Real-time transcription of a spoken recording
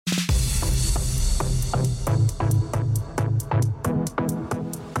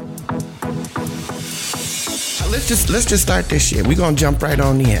let's just start this shit. We're gonna jump right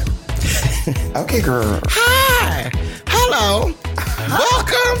on in. Okay, girl. Hi. Hello.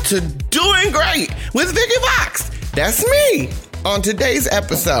 Welcome to Doing Great with Vicky Vox. That's me. On today's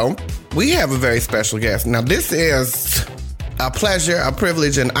episode, we have a very special guest. Now, this is a pleasure, a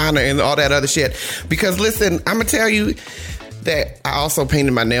privilege, an honor, and all that other shit. Because listen, I'm gonna tell you that I also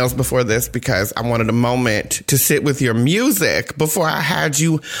painted my nails before this because I wanted a moment to sit with your music before I had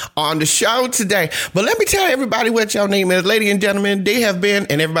you on the show today. But let me tell everybody what your name is. Ladies and gentlemen, they have been,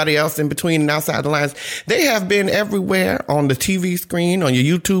 and everybody else in between and outside the lines, they have been everywhere on the TV screen, on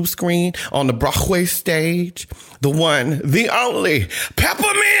your YouTube screen, on the Broadway stage. The one, the only,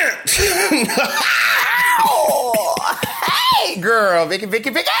 Peppermint. Hey, girl. Vicky.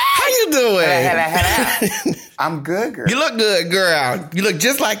 How you doing? Hello. I'm good, girl. You look good, girl. You look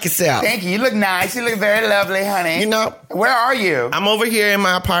just like yourself. Thank you. You look nice. You look very lovely, honey. You know, where are you? I'm over here in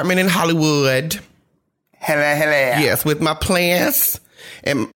my apartment in Hollywood. Hello. Yes, with my plants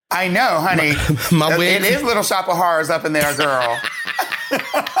and I know, honey. My wigs. It is Little Shop of Horrors up in there, girl.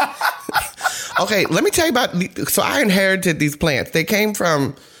 Okay, let me tell you about. So I inherited these plants. They came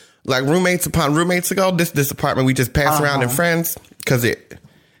from like roommates upon roommates ago. This apartment we just pass around in friends because it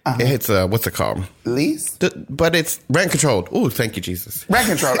hits what's it called? Lease? But it's rent controlled. Oh, thank you, Jesus. Rent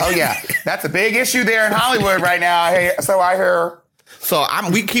controlled. Oh yeah, that's a big issue there in Hollywood right now. So I hear. So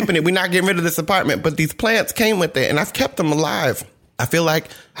we keeping it. We're not getting rid of this apartment, but these plants came with it, and I've kept them alive. I feel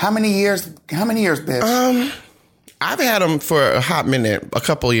like how many years, bitch? I've had them for a hot minute, a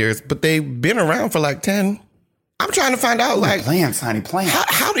couple of years, but they've been around for like 10. I'm trying to find out, like... Plants, honey, plants.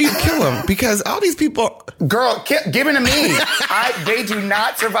 How do you kill them? Because all these people... Girl, give it to me. They do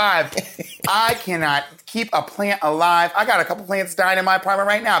not survive. I cannot keep a plant alive. I got a couple plants dying in my apartment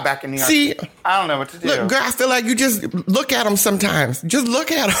right now back in New York. See... I don't know what to do. Look, girl, I feel like you just look at them sometimes. Just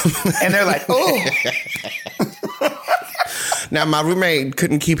look at them. And they're like, oh... Now, my roommate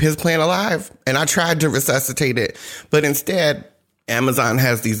couldn't keep his plant alive, and I tried to resuscitate it. But instead, Amazon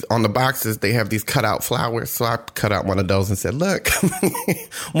has these, on the boxes, they have these cutout flowers. So I cut out one of those and said, look,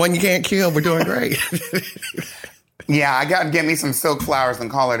 one you can't kill, we're doing great. Yeah, I got to get me some silk flowers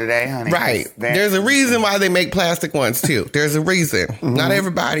and call it a day, honey. Right. There's a reason why they make plastic ones, too. There's a reason. Mm-hmm. Not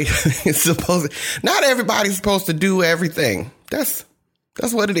everybody's supposed to do everything. That's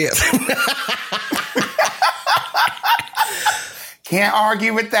what it is. Can't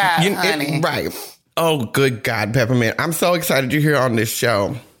argue with that, honey. Right. Oh, good God, Peppermint. I'm so excited you're here on this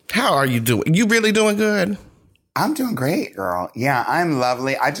show. How are you doing? You really doing good? I'm doing great, girl. Yeah, I'm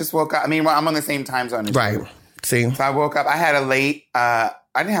lovely. I just woke up. I mean, I'm on the same time zone as right. you. See? So I woke up. I had a late, I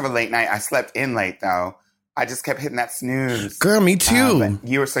didn't have a late night. I slept in late, though. I just kept hitting that snooze. Girl, me too.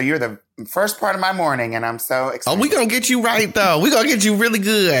 You're the first part of my morning, and I'm so excited. Oh, we're going to get you right, though. We're going to get you really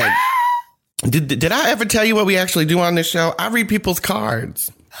good. Did I ever tell you what we actually do on this show? I read people's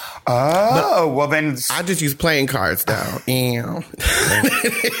cards. Oh, well then... I just use playing cards now.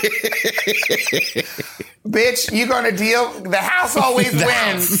 Bitch, you gonna deal... The house always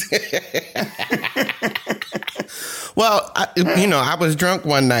wins. Well, I was drunk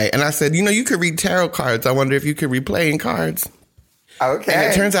one night, and I said, you could read tarot cards. I wonder if you could read playing cards. Okay.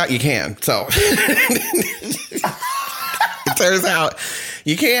 And it turns out you can, so... It turns out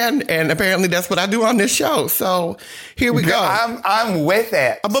you can, and apparently that's what I do on this show. So here we go. I'm with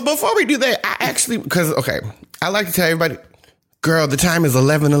it. But before we do that, I actually, I like to tell everybody, girl, the time is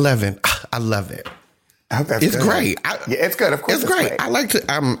 11:11. I love it. It's good. Great. It's good. Of course, it's great. I like to.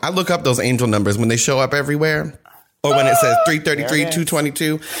 I look up those angel numbers when they show up everywhere, or when it says 333,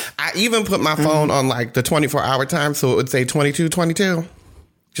 222. I even put my phone on like the 24-hour time, so it would say 2222.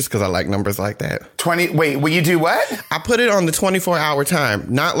 Just because I like numbers like that. Wait, will you do what? I put it on the 24-hour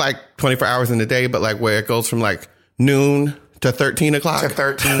time. Not like 24 hours in the day, but like where it goes from like noon to 13 o'clock. To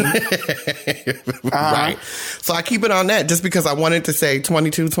 13. Right. So I keep it on that just because I wanted to say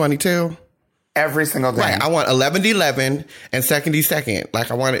 2222. Every single day. Right. I want 11:11 and second.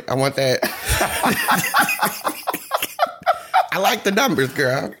 Like I want that. I like the numbers,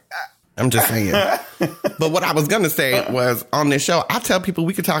 girl. I'm just saying. But what I was going to say was on this show, I tell people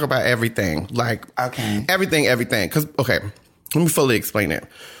we could talk about everything. Like, everything. Because, let me fully explain it.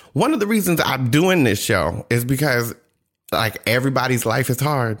 One of the reasons I'm doing this show is because, like, everybody's life is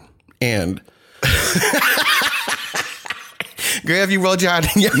hard. And, girl, if you rolled your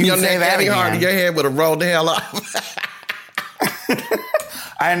neck any hard, your head would have rolled the hell off.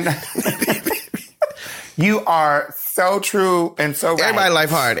 And you are so true and so right. Everybody life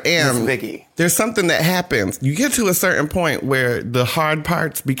hard. And Vicky, there's something that happens. You get to a certain point where the hard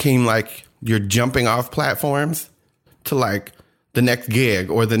parts became like you're jumping off platforms to like the next gig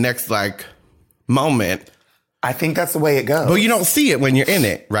or the next like moment. I think that's the way it goes. But you don't see it when you're in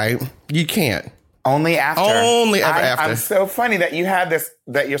it, right? You can't. Only after. Only ever after. I'm so funny that you had this,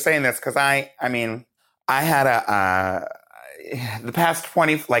 that you're saying this, because I had the past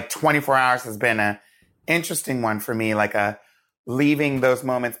 24 hours has been a interesting one for me, like leaving those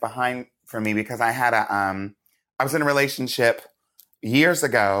moments behind for me, because I was in a relationship years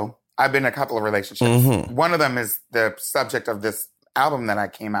ago. I've been in a couple of relationships. Mm-hmm. One of them is the subject of this album that I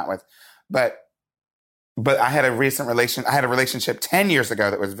came out with. But I had a relationship 10 years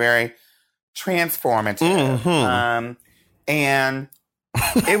ago that was very transformative. Mm-hmm. And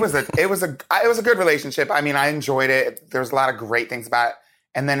it was a good relationship. I mean, I enjoyed it. There was a lot of great things about it.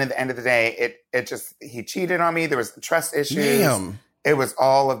 And then at the end of the day, he cheated on me. There was trust issues. Damn. It was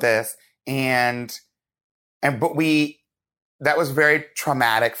all of this. That was very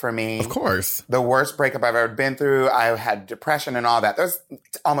traumatic for me. Of course. The worst breakup I've ever been through. I had depression and all that. That was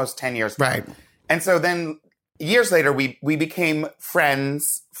almost 10 years ago. Right. And so then years later, we became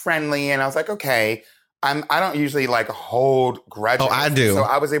friendly, and I was like, okay, I don't usually like hold grudges. Oh, I do. So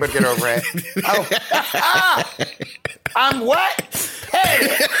I was able to get over it. I'm what?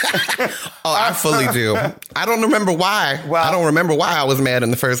 Hey. I fully do. I don't remember why. Well, I don't remember why I was mad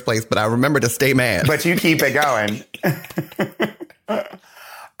in the first place, but I remember to stay mad. But you keep it going.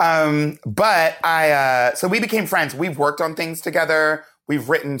 So we became friends. We've worked on things together. We've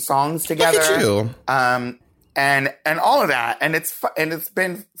written songs together. Look at you. And all of that. And it's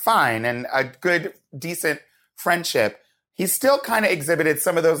been fine and a good, decent friendship. He still kind of exhibited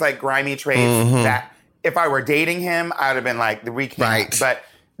some of those like grimy traits that if I were dating him, I would have been like, we can't. Right. But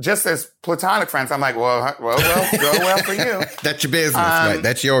just as platonic friends, I'm like, well, go well for you. That's your business, right?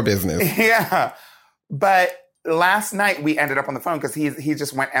 That's your business. Yeah. But last night we ended up on the phone because he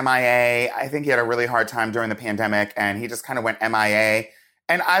just went MIA. I think he had a really hard time during the pandemic, and he just kind of went MIA.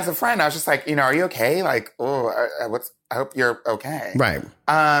 And as a friend, I was just like, are you okay? Like, I hope you're okay. Right.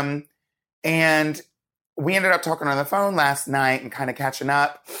 And we ended up talking on the phone last night and kind of catching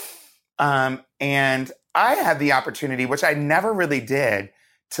up. And I had the opportunity, which I never really did,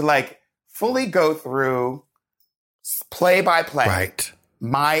 to like fully go through play by play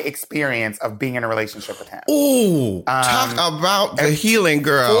my experience of being in a relationship with him. Ooh, talk about the healing,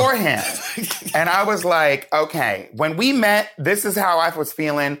 girl. For him. And I was like, okay, when we met, this is how I was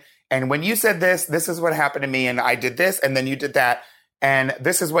feeling. And when you said this is what happened to me. And I did this, and then you did that. And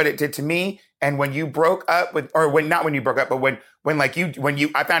this is what it did to me. And when you broke up not when you broke up, but when I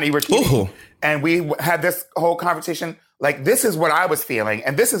found out you were cheating, and we had this whole conversation, like, this is what I was feeling,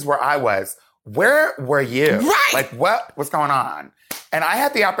 and this is where I was. Where were you? Right. Like, what was going on? And I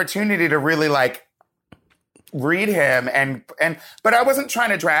had the opportunity to really like read him but I wasn't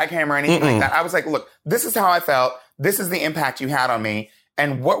trying to drag him or anything like that. I was like, look, this is how I felt. This is the impact you had on me.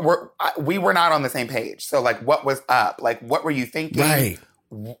 And we were not on the same page. So like, what was up? Like, what were you thinking? Right.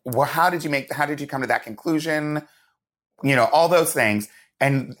 How did you come to that conclusion? All those things.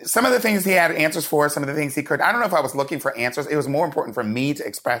 And some of the things he had answers for, some of the things he could. I don't know if I was looking for answers. It was more important for me to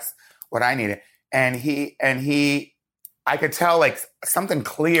express what I needed. And I could tell like something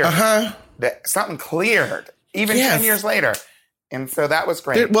cleared. That something cleared even 10 years later. And so that was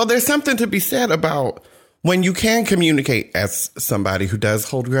great. There's something to be said about when you can communicate as somebody who does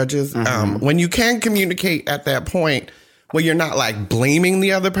hold grudges. When you can communicate at that point where you're not like blaming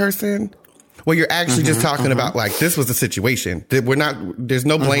the other person, where you're actually just talking about like, this was the situation. There's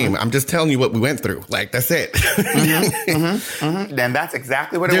no blame. I'm just telling you what we went through. Like, that's it. Then that's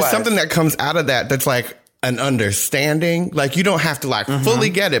exactly what it was. There's something that comes out of that's like an understanding. Like, you don't have to like fully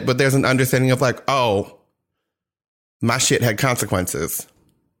get it, but there's an understanding of like, oh, my shit had consequences.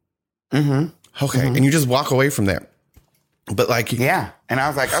 Okay. And you just walk away from that. But like, yeah. And I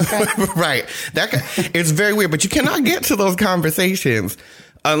was like, okay. Right. It's very weird, but you cannot get to those conversations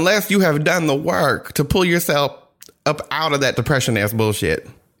unless you have done the work to pull yourself up out of that depression ass bullshit.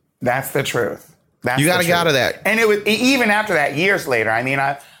 That's the truth. You got to get out of that. And it was even after that, years later. I mean,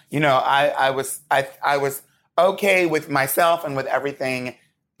 I was okay with myself and with everything,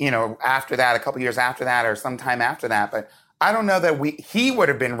 after that, a couple years after that, or sometime after that. But I don't know that he would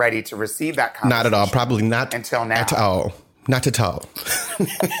have been ready to receive that conversation. Not at all. Probably not until now. At all. Not at all.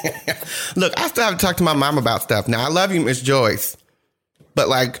 Look, I still have to talk to my mom about stuff. Now, I love you, Miss Joyce. But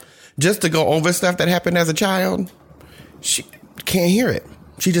like, just to go over stuff that happened as a child, she can't hear it.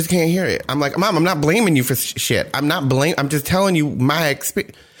 She just can't hear it. I'm like, Mom, I'm not blaming you for shit. I'm just telling you my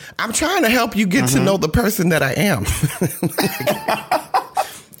experience. I'm trying to help you get to know the person that I am.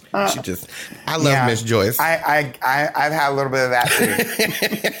 I love Miss Joyce. I've had a little bit of that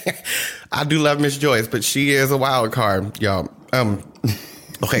too. I do love Miss Joyce, but she is a wild card, y'all.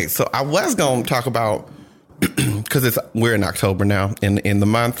 Okay, so I was going to talk about because we're in October now, in the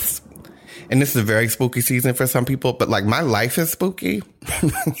months, and this is a very spooky season for some people. But like, my life is spooky.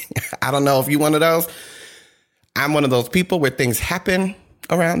 I don't know if you're one of those. I'm one of those people where things happen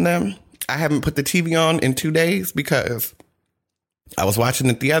around them. I haven't put the TV on in 2 days because I was watching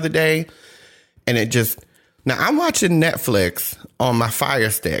it the other day, and it just... Now, I'm watching Netflix on my Fire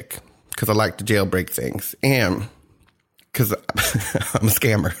Stick because I like to jailbreak things, and because I'm a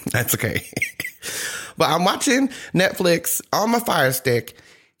scammer. That's okay. But I'm watching Netflix on my Fire Stick,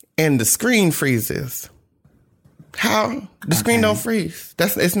 and the screen freezes. How? The screen don't freeze.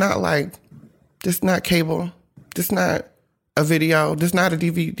 It's not like... It's not cable. It's not a video. It's not a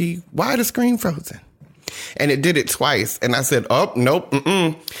DVD. Why the screen frozen? And it did it twice. And I said, oh, nope,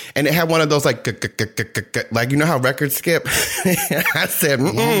 mm-mm. And it had one of those, like, you know how records skip? I said,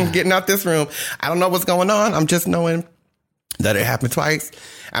 getting out this room. I don't know what's going on. I'm just knowing that it happened twice.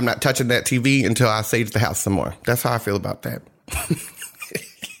 I'm not touching that TV until I sage the house some more. That's how I feel about that.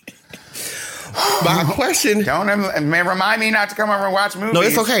 My question... Don't remind me not to come over and watch movies. No,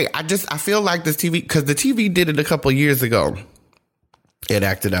 it's okay. I feel like this TV... Because the TV did it a couple years ago. It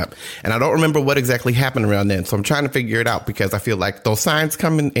acted up. And I don't remember what exactly happened around then. So I'm trying to figure it out because I feel like those signs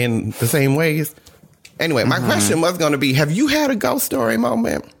come in the same ways. Anyway, my question was going to be, have you had a ghost story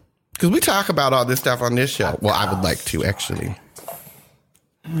moment? Because we talk about all this stuff on this show. Well, I would like to, actually.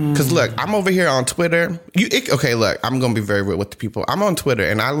 Because look, I'm over here on Twitter. Okay, look, I'm going to be very real with the people. I'm on Twitter,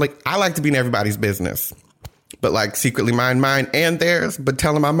 and I like to be in everybody's business. But like, secretly mind mine and theirs, but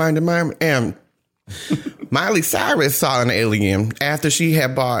telling my mind and mine. And Miley Cyrus saw an alien after she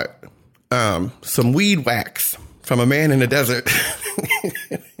had bought some weed wax from a man in the desert.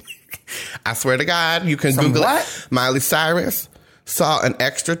 I swear to God, you can Google it. Miley Cyrus saw an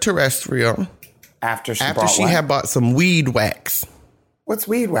extraterrestrial after she had bought some weed wax. What's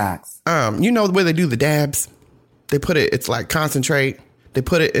weed wax? You know where they do the dabs? They put it, it's like concentrate. They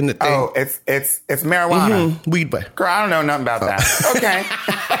put it in the thing. Oh, it's marijuana. Mm-hmm. Weed wax. Girl, I don't know nothing about that. Okay.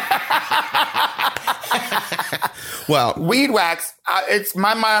 Well, weed wax. It's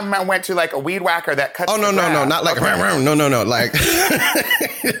my mom went to like a weed whacker that cuts. Oh no, not like no, like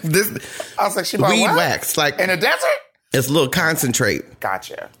this. I was like, she bought weed what? Wax, like in a desert. It's a little concentrate.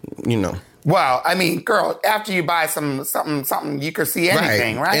 Gotcha. You know. Well, I mean, girl, after you buy something, you could see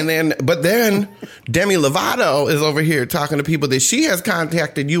anything, right? And then Demi Lovato is over here talking to people that she has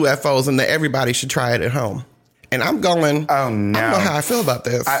contacted UFOs and that everybody should try it at home. And I'm going, oh no, I don't know how I feel about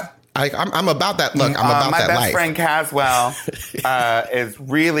this. I'm about that. Look, I'm about that life. My best friend Caswell is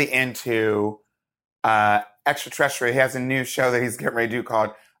really into extraterrestrial. He has a new show that he's getting ready to do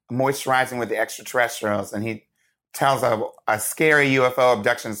called Moisturizing with the Extraterrestrials, and he tells a scary UFO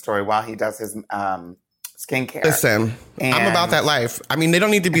abduction story while he does his skincare. Listen, I'm about that life. I mean, they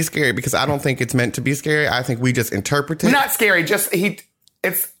don't need to be scary because I don't think it's meant to be scary. I think we just interpret it. Not scary,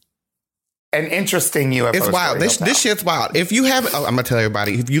 it's an interesting UFO It's wild. This shit's wild. If you have, I'm going to tell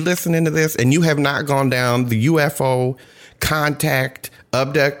everybody, if you listening to this and you have not gone down the UFO, contact,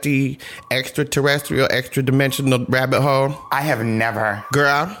 abductee, extraterrestrial, extra-dimensional rabbit hole. I have never.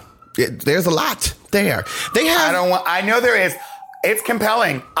 Girl, there's a lot there. I know there is. It's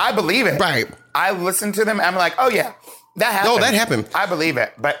compelling. I believe it. Right. I listen to them. I'm like, oh yeah, that happened. Oh, that happened. I believe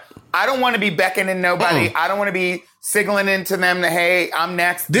it. But I don't want to be beckoning nobody. I don't want to be signaling into them that, hey, I'm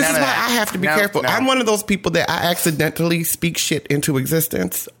next. This is why I have to be careful. No. I'm one of those people that I accidentally speak shit into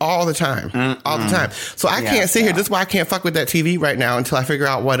existence all the time. All the time. So I can't sit here. This is why I can't fuck with that TV right now until I figure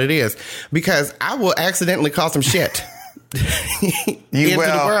out what it is. Because I will accidentally cause some shit. You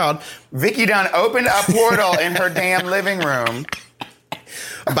will. The world. Vicky done opened a portal in her damn living room.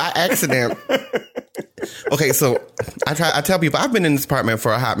 By accident. Okay, so I tell people I've been in this apartment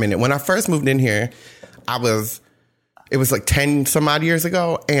for a hot minute. When I first moved in here, it was like 10 some odd years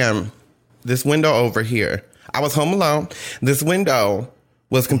ago, and this window over here, I was home alone. This window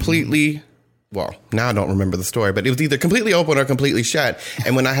was completely, well, now I don't remember the story, but it was either completely open or completely shut.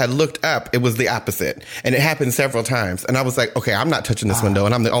 And when I had looked up, it was the opposite. And it happened several times. And I was like, okay, I'm not touching this window,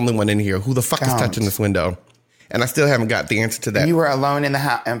 and I'm the only one in here. Who the fuck is touching this window? And I still haven't got the answer to that. You were alone in the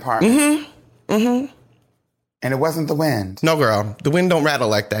apartment. Mm-hmm. Mm-hmm. And it wasn't the wind. No, girl. The wind don't rattle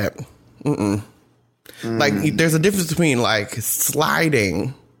like that. Mm-mm. Like, there's a difference between, like,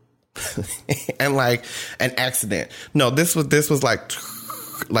 sliding and, like, an accident. No, this was like,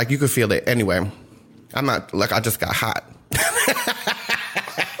 you could feel it. Anyway, I'm not, like, I just got hot.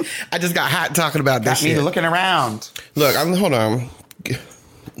 I just got hot talking about this shit. Got me looking around. Look, hold on.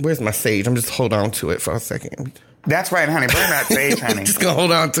 Where's my sage? I'm just hold on to it for a second. That's right, honey. Bring that sage, honey. Just gonna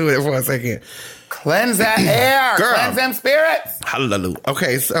hold on to it for a second. Cleanse that air. Girl. Cleanse them spirits. Hallelujah.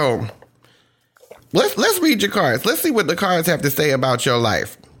 Okay, so let's read your cards. Let's see what the cards have to say about your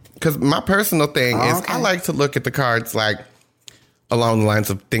life. Because my personal thing is I like to look at the cards like along the lines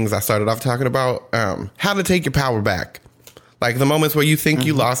of things I started off talking about. How to take your power back. Like the moments where you think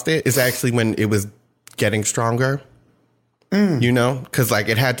you lost it is actually when it was getting stronger. You know? Because like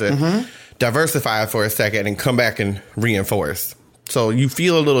it had to diversify for a second and come back and reinforce. So you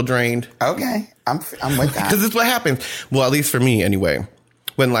feel a little drained. Okay. I'm with that. Because it's what happens. Well, at least for me anyway.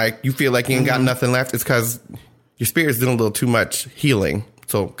 When like you feel like you ain't got nothing left, it's because your spirit's doing a little too much healing.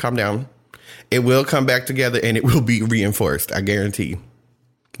 So calm down. It will come back together and it will be reinforced. I guarantee.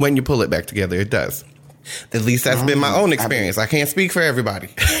 When you pull it back together, it does. At least that's been my own experience. I can't speak for everybody.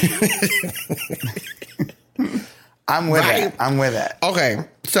 I'm with it. I'm with it. Okay.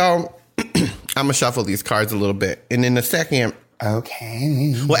 So I'm going to shuffle these cards a little bit. And in a second.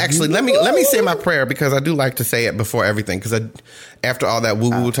 Okay. Well, actually, let me say my prayer because I do like to say it before everything. Because after all that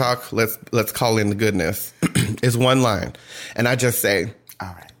woo-woo talk, let's call in the goodness. It's one line. And I just say, all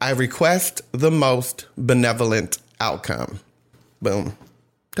right. I request the most benevolent outcome. Boom.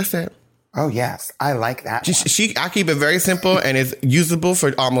 That's it. Oh, yes. I like that. I keep it very simple and it's usable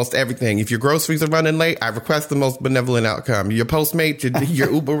for almost everything. If your groceries are running late, I request the most benevolent outcome. Your Postmate, your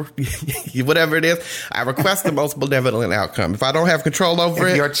Uber, whatever it is, I request the most benevolent outcome. If I don't have control over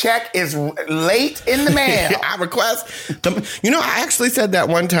it. Your check is late in the mail. I request. I actually said that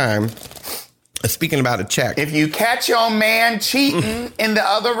one time. Speaking about a check. If you catch your man cheating in the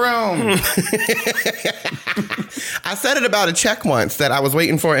other room. I said it about a check once that I was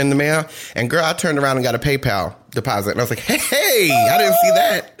waiting for in the mail. And girl, I turned around and got a PayPal deposit. And I was like, hey, I didn't see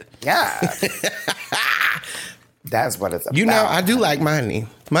that. Yeah. That's what it's about. You know, I do like money.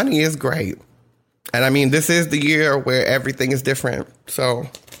 Money is great. And I mean, this is the year where everything is different. So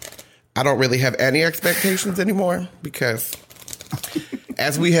I don't really have any expectations anymore because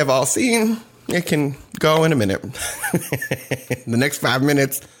as we have all seen, it can go in a minute. The next 5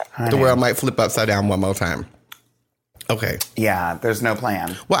 minutes, the world might flip upside down one more time. Okay. Yeah, there's no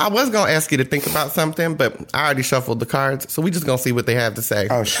plan. Well, I was going to ask you to think about something, but I already shuffled the cards, so we just going to see what they have to say.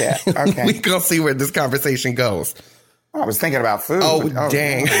 Oh, shit. Okay. We going to see where this conversation goes. I was thinking about food. Oh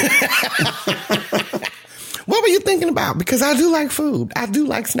dang. What were you thinking about? Because I do like food. I do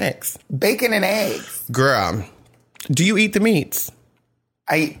like snacks. Bacon and eggs. Girl, do you eat the meats?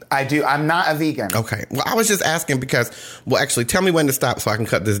 I do. I'm not a vegan. Okay. Well, I was just asking because, well, actually, tell me when to stop so I can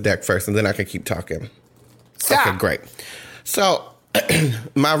cut this deck first, and then I can keep talking. Stop. Okay, great. So,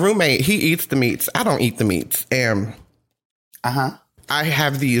 my roommate, he eats the meats. I don't eat the meats. And I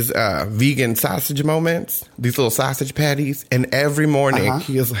have these vegan sausage moments, these little sausage patties, and every morning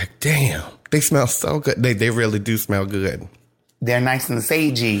he is like, damn, they smell so good. They really do smell good. They're nice and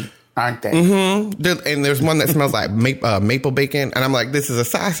sagey. Aren't they? Mm-hmm. And there's one that smells like maple bacon. And I'm like, this is a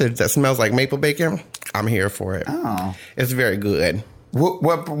sausage that smells like maple bacon. I'm here for it. Oh. It's very good.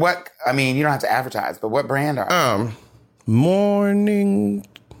 What I mean, you don't have to advertise, but what brand are Morningstar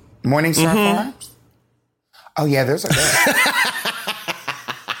Farms? Oh, yeah, those are good.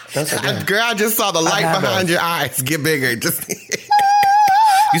 Those are good. Girl, I just saw the light behind your eyes get bigger. Just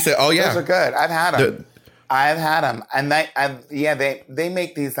You said, oh, yeah. Those are good. I've had them. I've had them, and they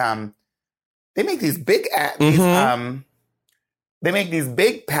make these big they make these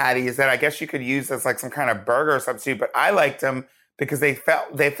big patties that I guess you could use as like some kind of burger substitute. But I liked them because they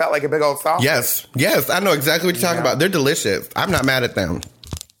felt like a big old sausage. Yes, I know exactly what you're talking about. They're delicious. I'm not mad at them.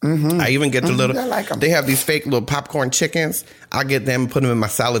 I even get the little. I like them. They have these fake little popcorn chickens. I get them, put them in my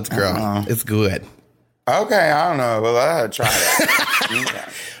salads, girl. It's good. Okay, I don't know. Well, I'll try it. Okay.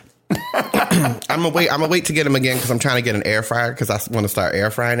 I'm gonna wait to get them again because I'm trying to get an air fryer because I want to start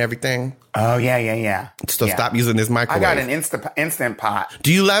air frying everything. Oh yeah. So stop using this microwave. I got an instant pot.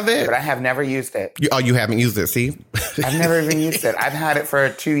 Do you love it? But I have never used it. You haven't used it? See, I've never even used it. I've had it for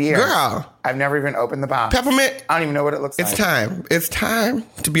 2 years. Girl, I've never even opened the box. Peppermint. I don't even know what it looks like. It's time. It's time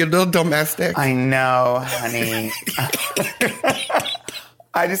to be a little domestic. I know, honey.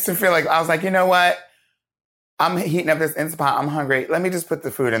 I just feel like I was like, you know what? I'm heating up this Instant Pot. I'm hungry. Let me just put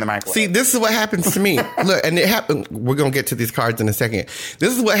the food in the microwave. See, this is what happens to me. Look, and it happened. We're going to get to these cards in a second.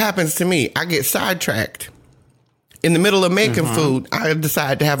 This is what happens to me. I get sidetracked. In the middle of making food, I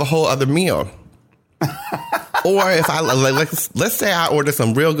decide to have a whole other meal. Or if let's say I order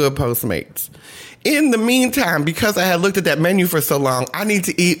some real good Postmates. In the meantime, because I had looked at that menu for so long, I need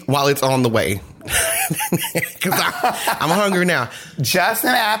to eat while it's on the way. Because I'm hungry now. Just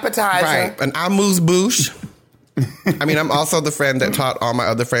an appetizer. Right. An amuse-bouche. I mean, I'm also the friend that taught all my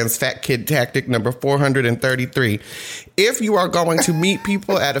other friends fat kid tactic number 433. If you are going to meet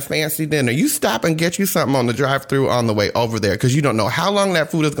people at a fancy dinner, you stop and get you something on the drive-thru on the way over there because you don't know how long that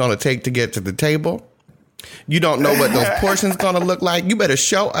food is going to take to get to the table. You don't know what those portions going to look like. You better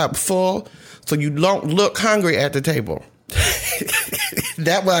show up full so you don't look hungry at the table.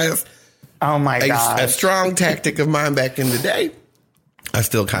 That was a strong tactic of mine back in the day. I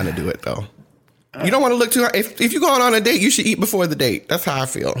still kind of do it, though. You don't want to look too hard. If you're going on a date, you should eat before the date. That's how I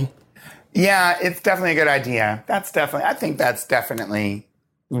feel. Yeah, it's definitely a good idea. I think that's definitely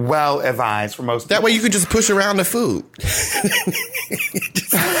well advised for most people. That way you could just push around the food.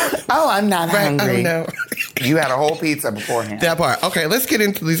 I'm not hungry. Oh, no. You had a whole pizza beforehand. That part. Okay, let's get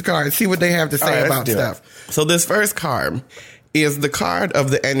into these cards, see what they have to say about stuff. So this first card is the card of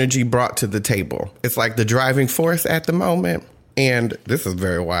the energy brought to the table. It's like the driving force at the moment. And this is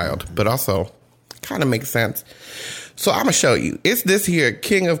very wild, but also kind of makes sense. So I'm going to show you. It's this here,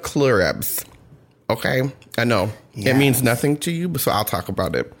 King of Clubs. Okay? I know. Yes. It means nothing to you, so I'll talk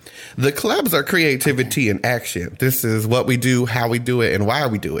about it. The clubs are creativity in action. This is what we do, how we do it, and why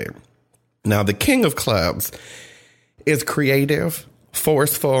we do it. Now, the King of Clubs is creative,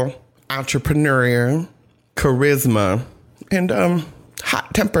 forceful, entrepreneurial, charisma, and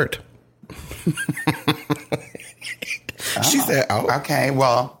hot-tempered. She said, oh. Okay,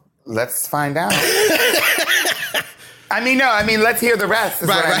 well, let's find out. Let's hear the rest.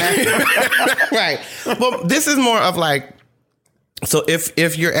 Right. Well, this is more of like, so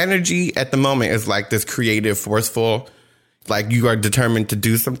if your energy at the moment is like this creative, forceful, like you are determined to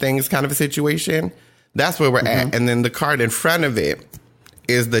do some things kind of a situation, that's where we're at. And then the card in front of it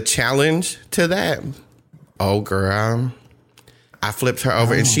is the challenge to that. Oh, girl. I flipped her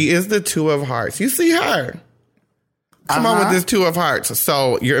over and she is the Two of Hearts. You see her? Come on with this Two of Hearts.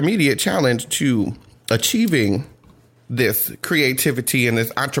 So your immediate challenge to achieving this creativity and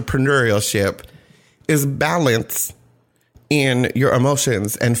this entrepreneurship is balance in your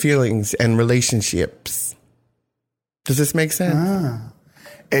emotions and feelings and relationships. Does this make sense?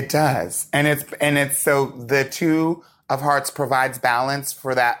 It does. And it's so the Two of Hearts provides balance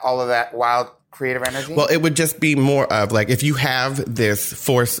for all of that wild creative energy? Well, it would just be more of like if you have this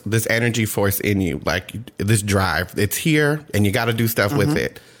force, this energy force in you, like this drive, it's here and you got to do stuff with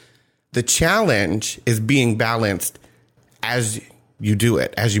it. The challenge is being balanced as you do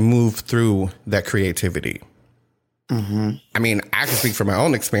it, as you move through that creativity. I mean, I can speak from my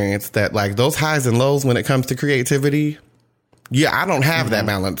own experience that like those highs and lows when it comes to creativity, I don't have that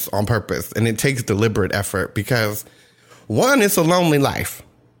balance on purpose. And it takes deliberate effort because one, it's a lonely life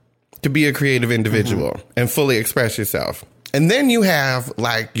to be a creative individual and fully express yourself. And then you have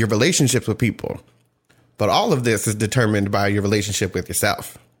like your relationships with people. But all of this is determined by your relationship with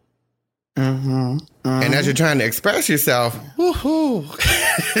yourself. And as you're trying to express yourself, woohoo.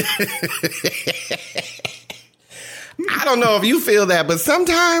 I don't know if you feel that, but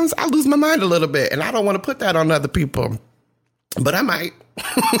sometimes I lose my mind a little bit and I don't want to put that on other people. But I might.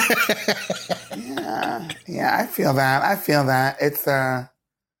 Yeah, I feel that. It's I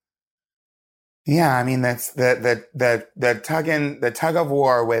mean, that's the tug of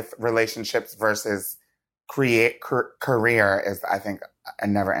war with relationships versus career is, I think, a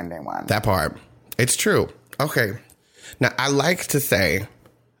never ending one. That part. It's true. Okay. Now, I like to say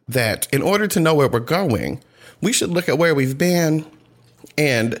that in order to know where we're going, we should look at where we've been.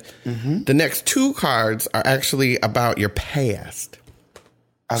 And the next two cards are actually about your past.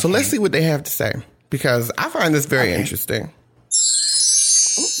 Okay. So let's see what they have to say, because I find this very interesting.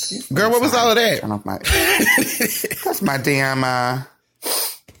 Girl, what was all of that? Turn off that's my damn.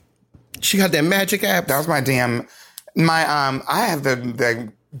 She got that magic app. That was my damn. I have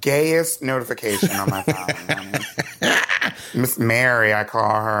the gayest notification on my phone. Miss Mary, I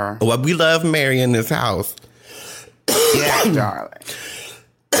call her. Well, we love Mary in this house. Yeah, darling.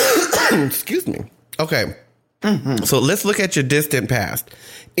 Excuse me. Okay. So let's look at your distant past.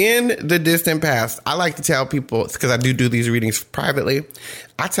 In the distant past, I like to tell people, because I do these readings privately,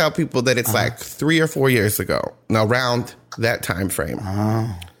 I tell people that it's like 3 or 4 years ago. Now, around that time frame.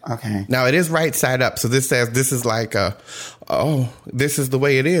 Oh, okay. Now, it is right side up. So this says this is like this is the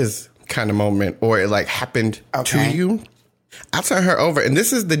way it is kind of moment, or it like happened to you. I'll turn her over. And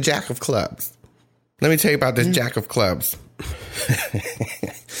this is the Jack of Clubs. Let me tell you about this Jack of Clubs.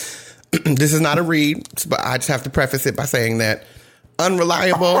 This is not a read, but I just have to preface it by saying that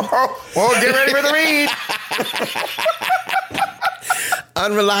unreliable. Well, get ready for the read.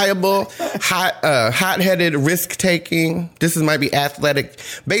 Unreliable, hot-headed, risk-taking. This might be athletic.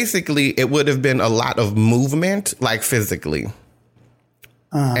 Basically, it would have been a lot of movement, like physically.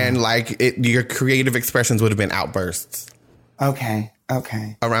 And like your creative expressions would have been outbursts. Okay.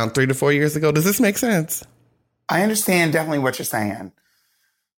 Around 3 to 4 years ago. Does this make sense? I understand definitely what you're saying.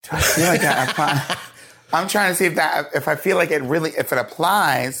 Do I feel like that applies? I'm trying to see if I feel like if it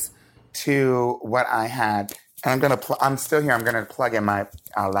applies to what I had. And I'm still here. I'm going to plug in my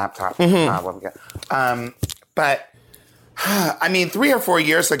laptop. But I mean, 3 or 4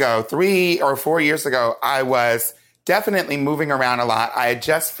 years ago, I was definitely moving around a lot. I had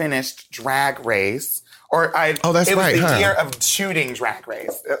just finished Drag Race. It was the year of shooting Drag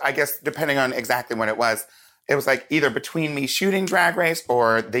Race. I guess depending on exactly when it was. It was like either between me shooting Drag Race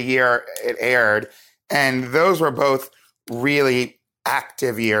or the year it aired. And those were both really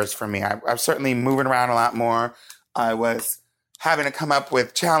active years for me. I was certainly moving around a lot more. I was having to come up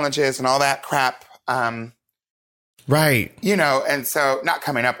with challenges and all that crap. Right. You know, and so not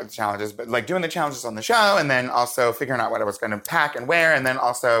coming up with the challenges, but like doing the challenges on the show and then also figuring out what I was going to pack and wear. And then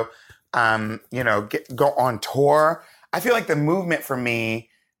also, go on tour. I feel like the movement for me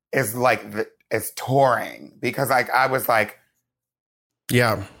is like is touring because like I was like,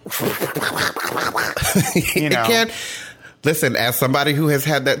 yeah, you know. Listen, as somebody who has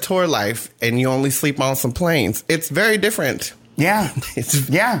had that tour life and you only sleep on some planes, it's very different. Yeah, it's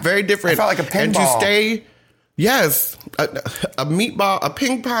very different. I felt like a pinball. And to stay, yes, a meatball, a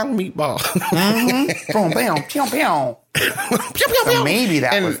ping pong meatball. Boom, bam, pew, pew. So maybe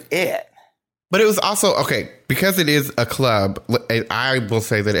that was it. But it was also, okay, because it is a club, I will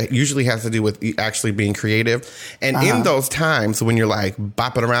say that it usually has to do with actually being creative. And in those times when you're like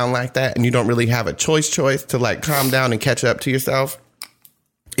bopping around like that and you don't really have a choice to like calm down and catch up to yourself,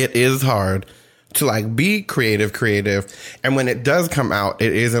 it is hard to like be creative. And when it does come out,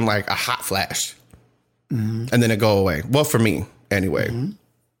 it isn't like a hot flash. And then it go away. Well, for me, anyway.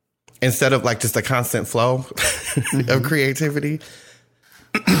 Instead of like just a constant flow of creativity.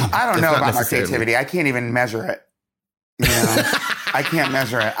 I don't know about my creativity. I can't even measure it. You know, I can't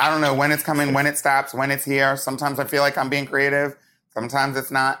measure it. I don't know when it's coming, when it stops, when it's here. Sometimes I feel like I'm being creative. Sometimes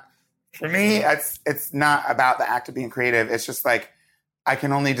it's not. For me, it's not about the act of being creative. It's just like I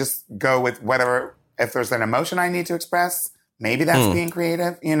can only just go with whatever. If there's an emotion I need to express, maybe that's being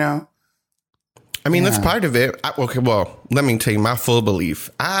creative. You know. I mean, that's part of it. Let me tell you my full belief.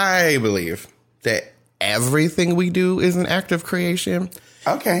 I believe that everything we do is an act of creation.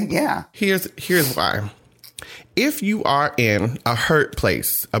 Okay, yeah. Here's why. If you are in a hurt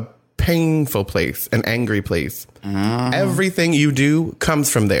place, a painful place, an angry place, everything you do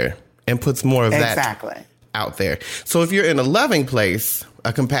comes from there and puts more of that out there. So if you're in a loving place,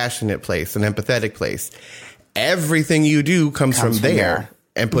 a compassionate place, an empathetic place, everything you do comes from there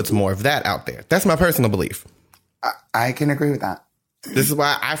and puts more of that out there. That's my personal belief. I can agree with that. This is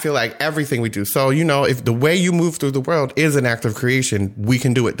why I feel like everything we do. So, you know, if the way you move through the world is an act of creation, we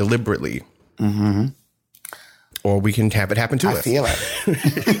can do it deliberately. Or we can have it happen to us. I feel it.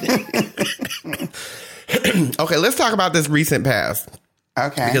 Okay, let's talk about this recent past.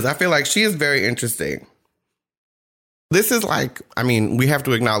 Okay. Because I feel like she is very interesting. This is like, I mean, we have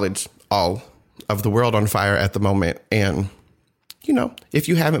to acknowledge all of the world on fire at the moment. And, you know, if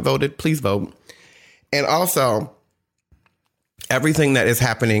you haven't voted, please vote. And also, everything that is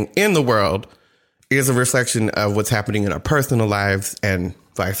happening in the world is a reflection of what's happening in our personal lives and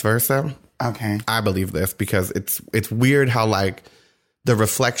vice versa. Okay. I believe this because it's weird how like the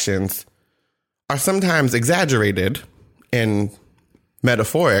reflections are sometimes exaggerated and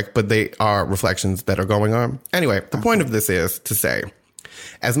metaphoric, but they are reflections that are going on. Anyway, the point of this is to say,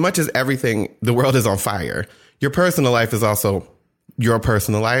 as much as everything, the world is on fire, your personal life is also your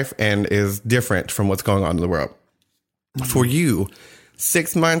personal life and is different from what's going on in the world. For you,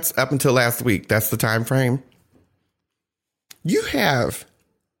 6 months up until last week, that's the time frame. You have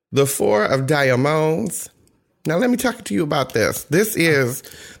the 4 of diamonds. Now, let me talk to you about this. This is,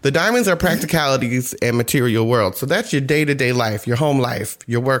 the diamonds are practicalities and material world. So that's your day-to-day life, your home life,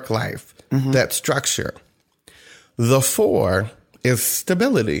 your work life, that structure. The 4 is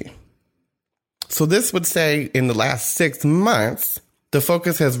stability. So this would say in the last 6 months, the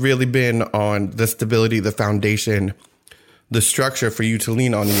focus has really been on the stability, the foundation, the structure for you to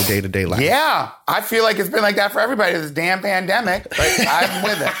lean on in your day-to-day life. Yeah, I feel like it's been like that for everybody, this damn pandemic, but I'm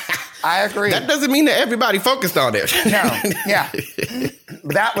with it. I agree. That doesn't mean that everybody focused on it. No, yeah.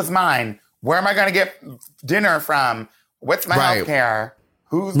 That was mine. Where am I going to get dinner from? What's my health care?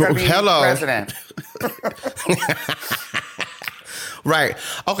 Who's going to be president? Right.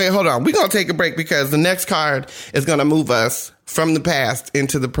 Okay, hold on. We're going to take a break because the next card is going to move us from the past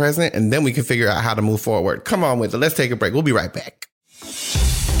into the present, and then we can figure out how to move forward. Come on with it. Let's take a break. We'll be right back.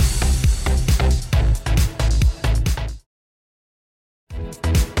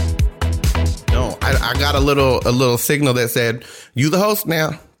 I got a little signal that said, "You the host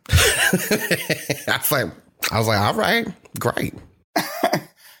now." I was like, all right, great.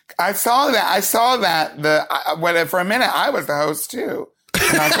 I saw that. When for a minute I was the host too.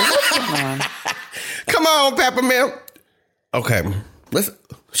 And I was like, what's going on? Come on, Peppermint. Okay,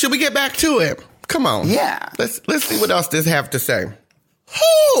 should we get back to it? Come on. Yeah. Let's see what else this have to say.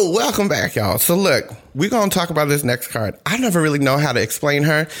 Oh, welcome back, y'all. So look, we're going to talk about this next card. I never really know how to explain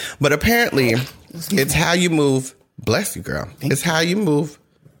her, but apparently it's how you move. Bless you, girl. It's how you move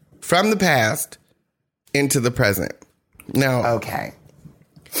from the past into the present. Now, okay.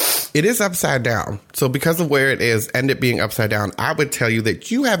 It is upside down. So because of where it is and it being upside down, I would tell you that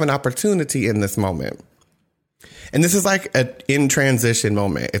you have an opportunity in this moment. And this is like an in transition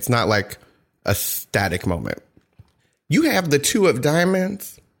moment. It's not like a static moment. You have the 2 of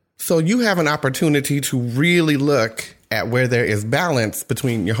diamonds. So you have an opportunity to really look at where there is balance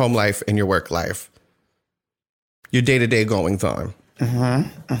between your home life and your work life. Your day-to-day goings on. I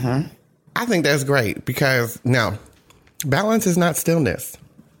think that's great because now balance is not stillness.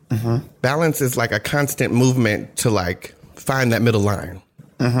 Balance is like a constant movement to like find that middle line.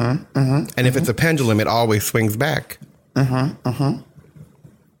 And if it's a pendulum, it always swings back.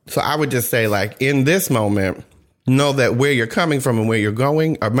 So I would just say, like, in this moment, know that where you're coming from and where you're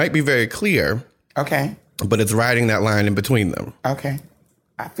going might be very clear. Okay. But it's riding that line in between them. Okay.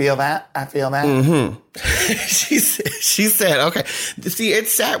 I feel that. She said, okay. See, it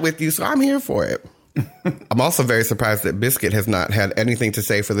sat with you, so I'm here for it. I'm also very surprised that Biscuit has not had anything to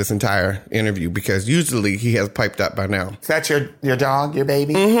say for this entire interview because usually he has piped up by now. Is that your dog, your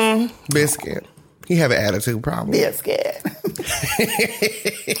baby? Biscuit. He have an attitude problem. Biscuit.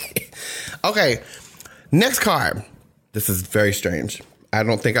 Okay. Next card. This is very strange. I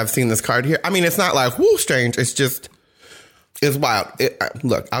don't think I've seen this card here. I mean, it's not like, woo, strange. It's just, it's wild.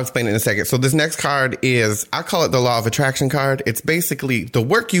 Look, I'll explain it in a second. So this next card is, I call it the law of attraction card. It's basically the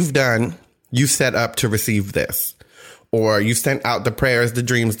work you've done, you set up to receive this. Or you sent out the prayers, the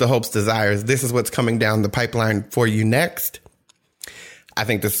dreams, the hopes, desires. This is what's coming down the pipeline for you next. I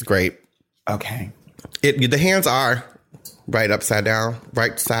think this is great. Okay. The hands are right upside down,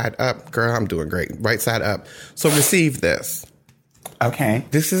 right side up. Girl, I'm doing great. Right side up. So receive this. Okay.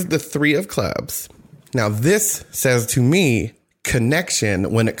 This is the 3 of clubs. Now, this says to me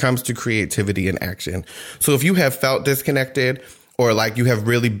connection when it comes to creativity and action. So if you have felt disconnected or like you have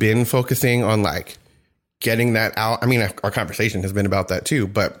really been focusing on like getting that out. I mean, our conversation has been about that too,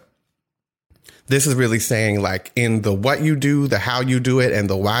 but this is really saying like in the what you do, the how you do it, and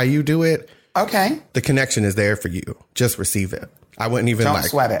the why you do it. Okay. The connection is there for you. Just receive it. I wouldn't even Don't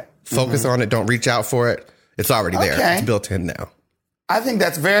sweat it. Focus on it. Don't reach out for it. It's already there. Okay. It's built in now. I think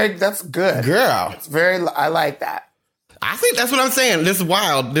that's good. Girl. It's I like that. I think that's what I'm saying. This is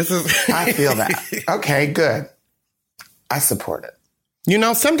wild. This is. I feel that. Okay, good. I support it. You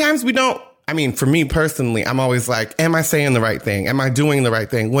know, sometimes we don't. I mean, for me personally, I'm always like, am I saying the right thing? Am I doing the right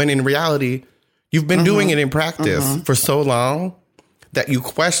thing? When in reality, you've been doing it in practice for so long that you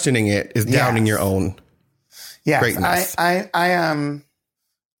questioning it is doubting your own greatness. I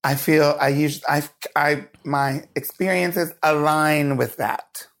feel my experiences align with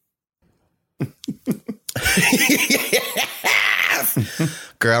that.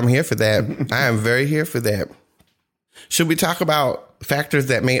 Girl, I'm here for that. I am very here for that. Should we talk about factors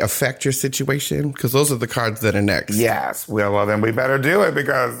that may affect your situation? Because those are the cards that are next. Yes. Well, then we better do it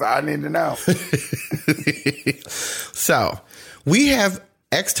because I need to know. So we have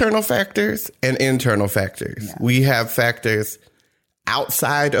external factors and internal factors. Yeah. We have factors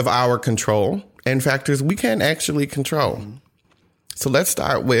outside of our control and factors we can actually control. Mm-hmm. So let's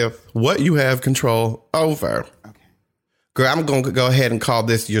start with what you have control over. Okay. Girl, I'm going to go ahead and call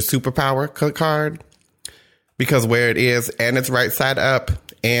this your superpower card because where it is and it's right side up,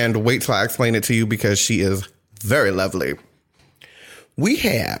 and wait till I explain it to you because she is very lovely. We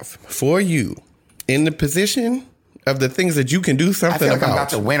have for you in the position of the things that you can do something I feel like about. I'm about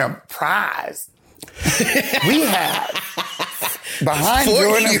to win a prize. We have behind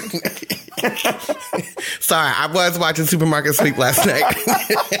you. Sorry, I was watching Supermarket Sweep last night.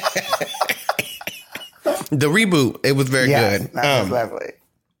 The reboot, it was very good. That was lovely.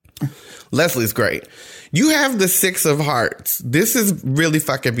 Leslie's great. You have the 6 of hearts. This is really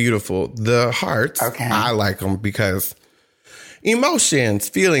fucking beautiful. The hearts, okay. I like them because emotions,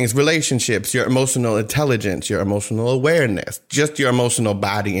 feelings, relationships, your emotional intelligence, your emotional awareness, just your emotional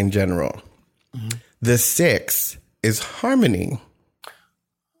body in general. Mm-hmm. The 6 is harmony.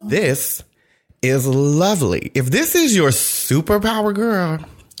 This is lovely. If this is your superpower, girl,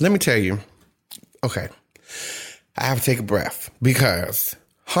 let me tell you. Okay. I have to take a breath because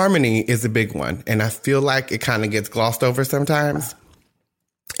harmony is a big one. And I feel like it kind of gets glossed over sometimes.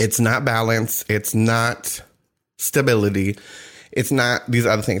 It's not balance. It's not stability. It's not these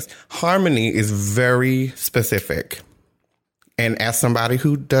other things. Harmony is very specific. And as somebody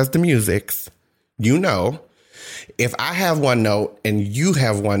who does the musics, you know, if I have one note and you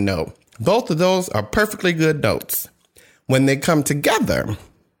have one note, both of those are perfectly good notes. When they come together,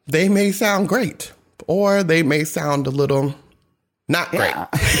 they may sound great or they may sound a little not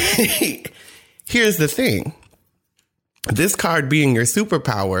great. Here's the thing. This card being your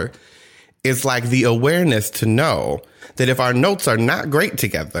superpower is like the awareness to know that if our notes are not great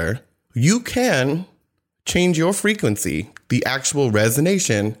together, you can change your frequency, the actual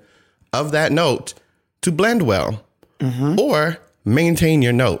resonation of that note to blend well or maintain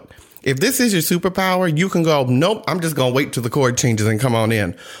your note. If this is your superpower, you can go, nope, I'm just going to wait till the chord changes and come on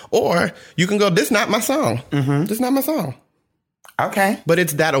in. Or you can go, this is not my song. This is not my song. Okay. But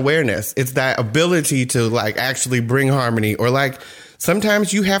it's that awareness. It's that ability to like actually bring harmony, or like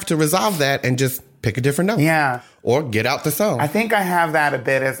sometimes you have to resolve that and just pick a different note. Yeah. Or get out the song. I think I have that a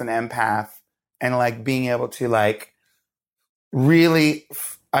bit as an empath, and like being able to like really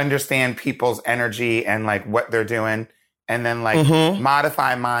understand people's energy and like what they're doing, and then like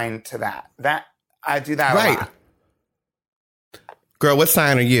modify mine to that. That I do that a lot. Girl, what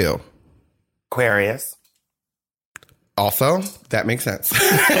sign are you? Aquarius. Also, that makes sense.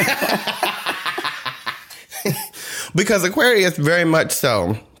 Because Aquarius, very much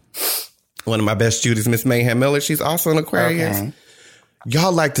so. One of my best students, Miss Mayhem Miller, she's also an Aquarius. Okay.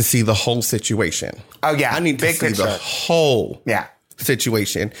 Y'all like to see the whole situation. Oh, yeah. I need to see the whole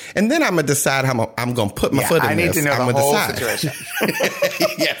situation. And then I'm going to decide how I'm going to put my foot in this. I need to know the whole situation.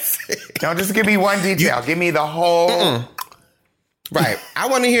 Yes. Don't just give me one detail. Give me the whole... Right. I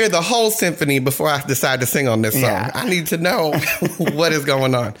want to hear the whole symphony before I decide to sing on this song. Yeah. I need to know what is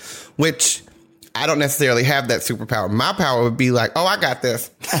going on, which I don't necessarily have that superpower. My power would be like, oh, I got this.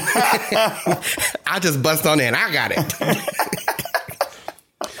 I just bust on in. I got it.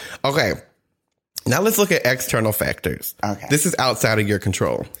 Okay. Now let's look at external factors. Okay. This is outside of your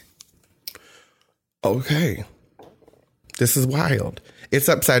control. Okay. This is wild. It's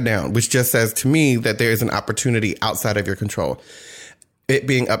upside down, which just says to me that there is an opportunity outside of your control. It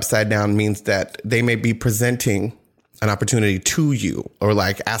being upside down means that they may be presenting an opportunity to you or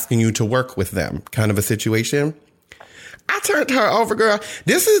like asking you to work with them, kind of a situation. I turned her over, girl.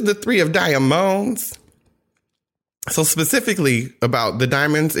 This is the 3 of diamonds. So specifically about the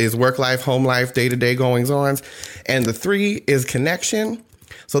diamonds is work life, home life, day-to-day goings-ons. And the 3 is connection.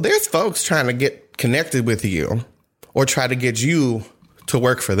 So there's folks trying to get connected with you or try to get you to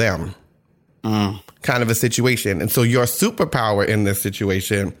work for them. Kind of a situation. And so your superpower in this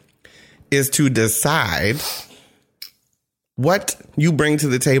situation is to decide what you bring to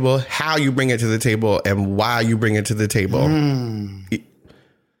the table, how you bring it to the table, and why you bring it to the table.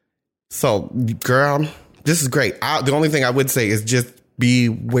 So, girl, this is great. The only thing I would say is just be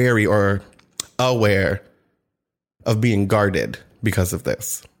wary or aware of being guarded because of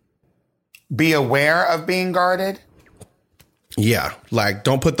this. Be aware of being guarded? Yeah, like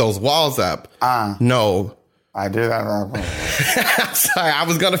don't put those walls up. No. I do that. I'm sorry, I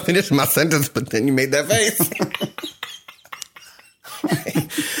was going to finish my sentence, but then you made that face.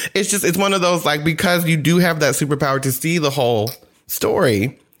 It's one of those, like, because you do have that superpower to see the whole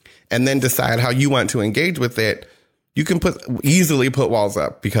story and then decide how you want to engage with it, you can easily put walls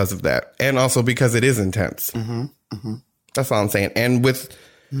up because of that. And also because it is intense. That's all I'm saying. And if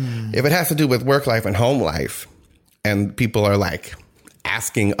it has to do with work life and home life, and people are like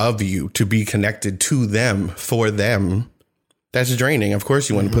asking of you to be connected to them for them, that's draining. Of course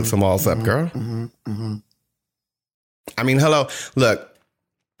you want to put some walls up, girl. I mean, hello. Look,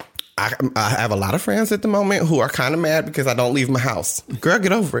 I have a lot of friends at the moment who are kind of mad because I don't leave my house. Girl,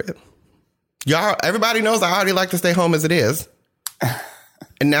 get over it. Y'all, everybody knows I already like to stay home as it is.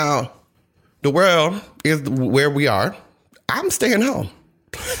 And now the world is where we are. I'm staying home.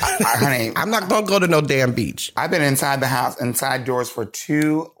 Honey, I'm not going to go to no damn beach. I've been inside the house, inside doors for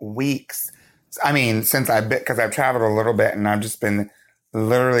 2 weeks. I mean, because I've traveled a little bit and I've just been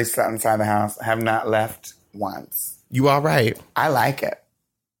literally sat inside the house. I have not left once. You all right? I like it.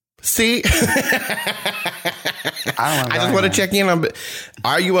 See? I just want to check in on,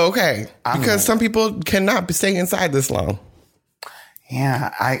 are you okay? Because some people cannot stay inside this long.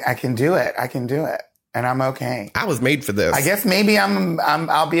 Yeah, I can do it. I can do it. And I'm okay. I was made for this. I guess maybe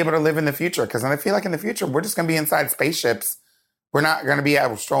I'll be able to live in the future, because I feel like in the future we're just going to be inside spaceships. We're not going to be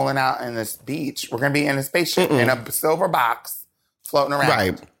strolling out in this beach. We're going to be in a spaceship in a silver box floating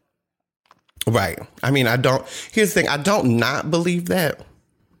around. Right. I mean, here's the thing. I don't not believe that.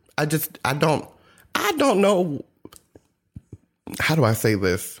 I don't know. How do I say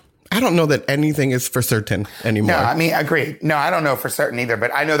this? I don't know that anything is for certain anymore. No, I mean, agreed. No, I don't know for certain either,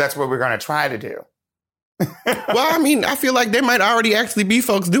 but I know that's what we're going to try to do. Well, I mean, I feel like there might already actually be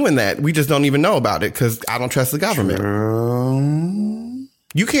folks doing that. We just don't even know about it because I don't trust the government. True.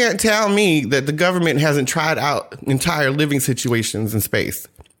 You can't tell me that the government hasn't tried out entire living situations in space.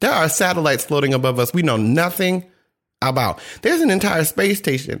 There are satellites floating above us we know nothing about. There's an entire space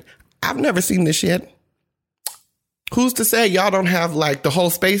station. I've never seen this shit. Who's to say y'all don't have like the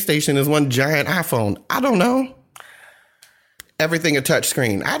whole space station is one giant iPhone? I don't know. Everything a touch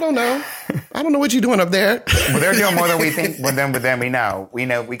screen. I don't know. I don't know what you're doing up there. Well, they're doing more than we think, but then we know. We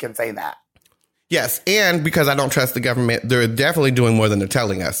know we can say that. Yes, and because I don't trust the government, they're definitely doing more than they're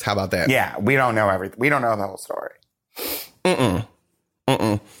telling us. How about that? Yeah, we don't know everything. We don't know the whole story.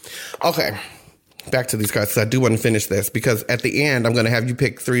 Okay, back to these cards. So I do want to finish this because at the end, I'm going to have you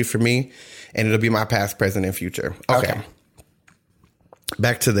pick 3 for me, and it'll be my past, present, and future. Okay.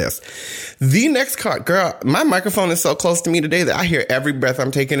 Back to this. The next card, girl, my microphone is so close to me today that I hear every breath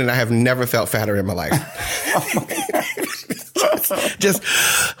I'm taking, and I have never felt fatter in my life. just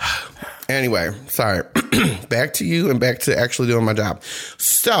anyway, sorry. Back to you and back to actually doing my job.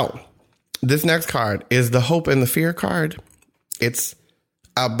 So this next card is the hope and the fear card. It's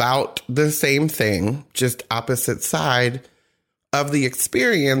about the same thing, just opposite side of the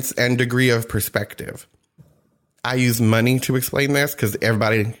experience and degree of perspective. I use money to explain this because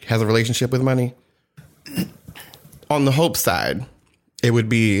everybody has a relationship with money. On the hope side, it would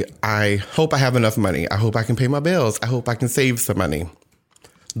be, I hope I have enough money. I hope I can pay my bills. I hope I can save some money.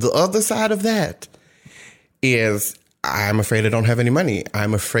 The other side of that is, I'm afraid I don't have any money.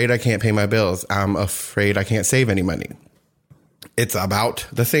 I'm afraid I can't pay my bills. I'm afraid I can't save any money. It's about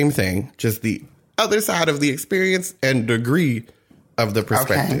the same thing, just the other side of the experience and degree of the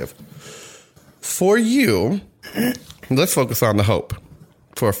perspective. Okay. For you, let's focus on the hope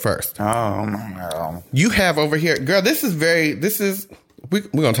for first. Oh, no. You have over here, girl, we're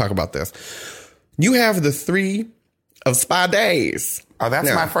going to talk about this. You have the 3 of spades. Oh, those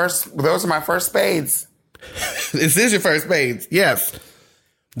are my first spades. This is your first spades. Yes.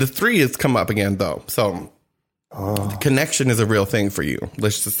 The 3 has come up again, though. So the connection is a real thing for you.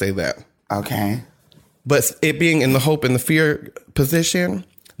 Let's just say that. Okay. But it being in the hope and the fear position,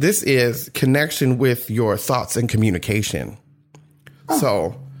 this is connection with your thoughts and communication. Oh.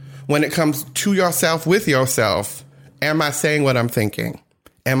 So when it comes to yourself, with yourself, am I saying what I'm thinking?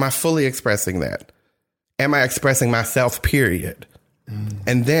 Am I fully expressing that? Am I expressing myself, period?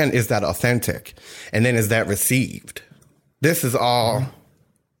 And then is that authentic? And then is that received? This is all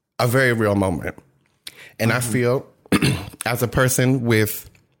a very real moment. And I feel as a person with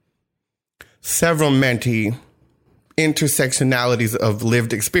several many intersectionalities of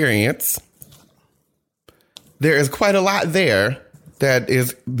lived experience, there is quite a lot there that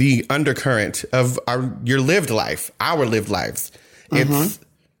is the undercurrent of your lived life, our lived lives. It's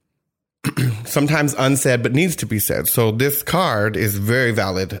sometimes unsaid, but needs to be said. So this card is very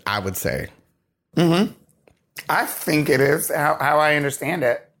valid, I would say. I think it is how I understand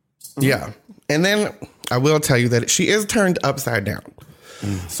it. Yeah. And then I will tell you that she is turned upside down.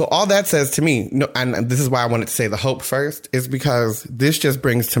 So all that says to me, and this is why I wanted to say the hope first, is because this just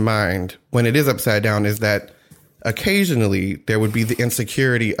brings to mind when it is upside down is that occasionally there would be the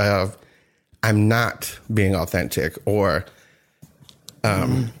insecurity of I'm not being authentic, or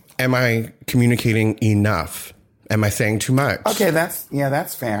am I communicating enough? Am I saying too much? Okay,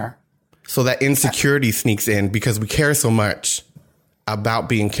 that's fair. So that insecurity sneaks in because we care so much about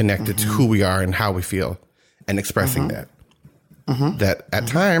being connected to who we are and how we feel and expressing that. That at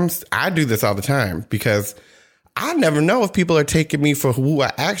times I do this all the time because I never know if people are taking me for who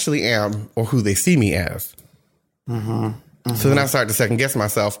I actually am or who they see me as. So then I start to second guess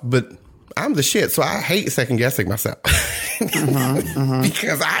myself, but I'm the shit. So I hate second guessing myself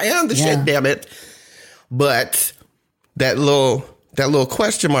because I am the shit, damn it. But that little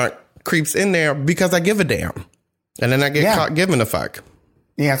question mark creeps in there because I give a damn. And then I get caught giving a fuck.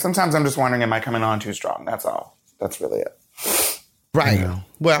 Yeah. Sometimes I'm just wondering, am I coming on too strong? That's all. That's really it. Right. Yeah.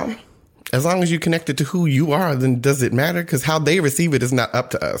 Well, as long as you connect it to who you are, then does it matter? Because how they receive it is not up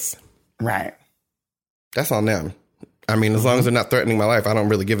to us. Right. That's on them. I mean, as long as they're not threatening my life, I don't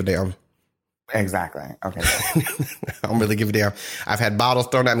really give a damn. Exactly. Okay. I don't really give a damn. I've had bottles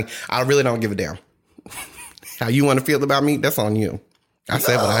thrown at me. I really don't give a damn. How you want to feel about me, that's on you. I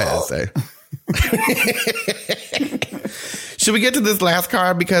said what I had to say. Should we get to this last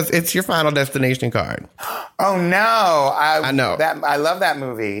card because it's your Final Destination card? Oh no! I know that. I love that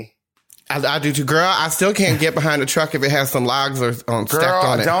movie. I do too. Girl, I still can't get behind a truck if it has some logs or stacked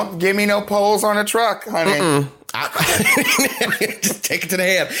on it. Don't give me no poles on a truck, honey. Just take it to the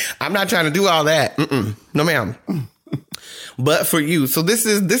head. I'm not trying to do all that. No, ma'am. But for you, so this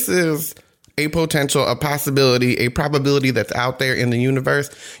is a potential, a possibility, a probability that's out there in the universe.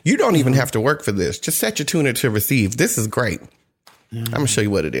 You don't even have to work for this. Just set your tuner to receive. This is great. I'm going to show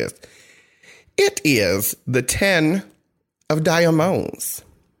you what it is. It is the 10 of diamonds.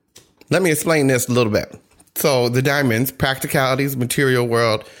 Let me explain this a little bit. So the diamonds, practicalities, material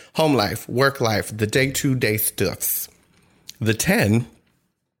world, home life, work life, the day-to-day stuffs. The 10,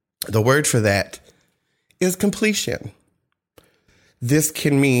 the word for that is completion. This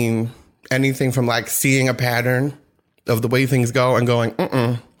can mean anything from like seeing a pattern of the way things go and going,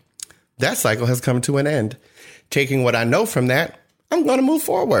 that cycle has come to an end. Taking what I know from that, I'm going to move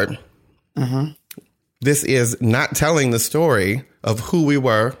forward. This is not telling the story of who we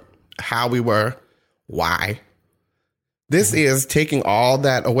were, how we were, why. This is taking all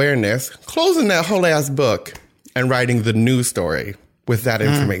that awareness, closing that whole ass book, and writing the new story with that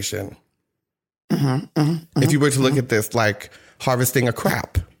information. If you were to look at this like harvesting a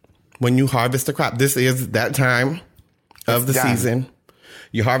crop, when you harvest a crop, this is that time of the season.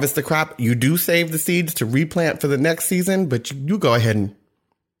 You harvest the crop, you do save the seeds to replant for the next season, but you go ahead and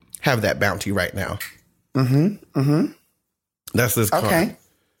have that bounty right now. That's this card. Okay.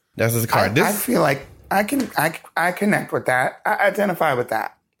 That's this card. I feel like I connect with that. I identify with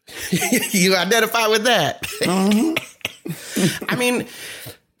that. You identify with that. I mean,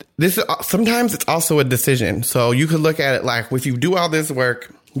 sometimes it's also a decision. So you could look at it like, if you do all this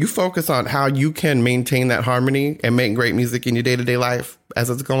work, you focus on how you can maintain that harmony and make great music in your day-to-day life as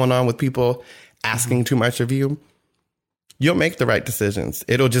it's going on with people asking too much of you. You'll make the right decisions.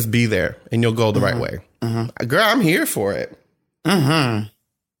 It'll just be there and you'll go the right way. Girl, I'm here for it.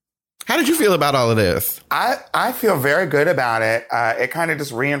 How did you feel about all of this? I feel very good about it. It kind of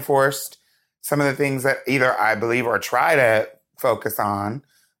just reinforced some of the things that either I believe or try to focus on.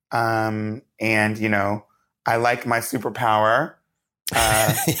 And, you know, I like my superpower.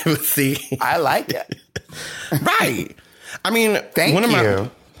 See, I like it. Right. I mean, thank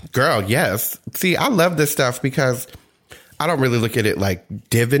you. Girl, yes. See, I love this stuff because I don't really look at it like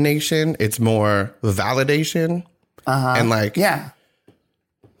divination. It's more validation. And like,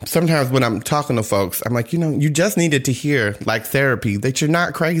 sometimes when I'm talking to folks, I'm like, you know, you just needed to hear like therapy that you're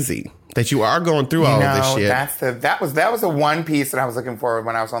not crazy, that you are going through all of this shit. That was the one piece that I was looking for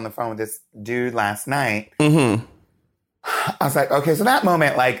when I was on the phone with this dude last night. I was like, okay, so that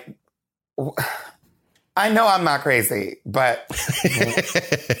moment, like, I know I'm not crazy, but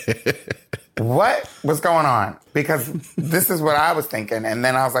what was going on? Because this is what I was thinking. And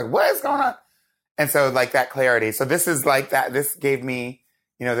then I was like, what is going on? And so like that clarity. So this is like that. This gave me,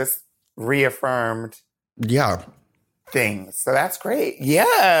 you know, this reaffirmed things. So that's great.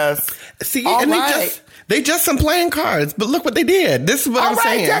 Yes. See, all and right. they just some playing cards, but look what they did. This is what I'm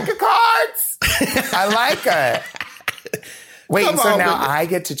saying. Deck of cards. I like it. Wait, so now I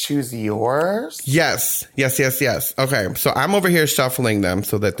get to choose yours? Yes. Okay, so I'm over here shuffling them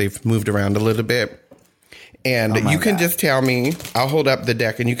so that they've moved around a little bit. And you can just tell me, I'll hold up the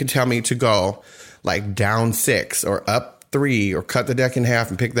deck and you can tell me to go like down 6 or up 3 or cut the deck in half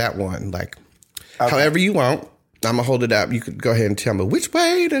and pick that one. Like however you want. I'm going to hold it up. You could go ahead and tell me which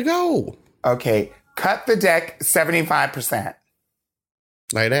way to go. Okay. Cut the deck 75%.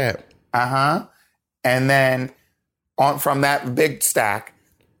 Like that. And then from that big stack,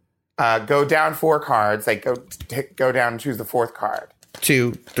 go down 4 cards. Like go down and choose the 4th card.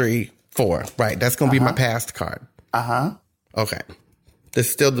 2, 3, 4. Right. That's going to be my past card. Okay. This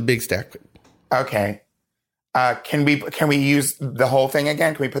is still the big stack. Okay. Can we use the whole thing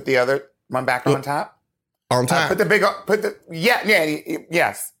again? Can we put the other one back on top? On top. Put the big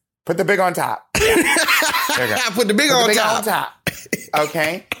yes. Put the big on top. There you go. Put the big on top.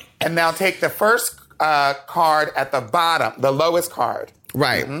 Okay. And now take the first card at the bottom, the lowest card.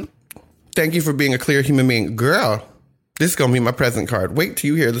 Right. Thank you for being a clear human being. Girl, this is going to be my present card. Wait till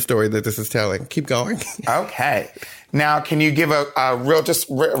you hear the story that this is telling. Keep going. Okay. Now, can you give a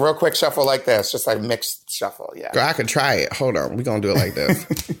real quick shuffle like this? Just like mixed shuffle, yeah. Girl, I could try it. Hold on. We're going to do it like this.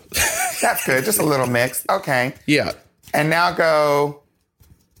 That's good. Just a little mix. Okay. Yeah. And now go,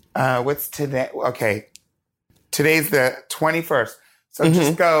 what's today? Okay. Today's the 21st. So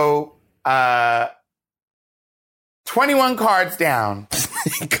just go 21 cards down.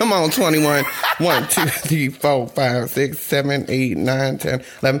 Come on, 21. 1, 2, 3, 4, 5, 6, 7, 8, 9, 10,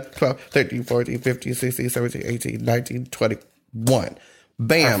 11, 12, 13, 14, 15, 16, 17, 18, 19, 21.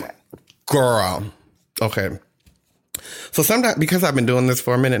 Bam. Okay. Girl. Okay. So sometimes, because I've been doing this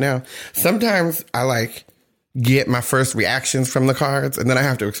for a minute now, sometimes I like get my first reactions from the cards and then I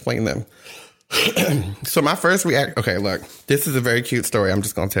have to explain them. So my first okay, look, this is a very cute story. I'm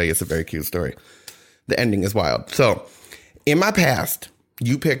just going to tell you it's a very cute story. The ending is wild. So in my past,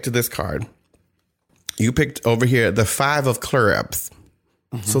 you picked this card. You picked over here the 5 of clubs.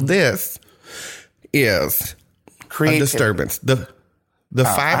 Mm-hmm. So this is a disturbance. The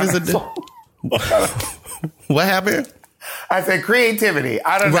 5 is a... What happened? I said creativity.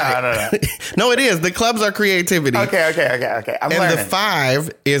 I don't know. Right. I don't know. No, it is. The clubs are creativity. Okay. I'm learning. The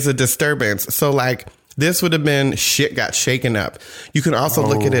 5 is a disturbance. So, like, this would have been shit got shaken up. You can also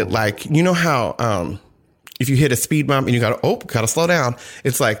look at it like, you know how if you hit a speed bump and you gotta slow down.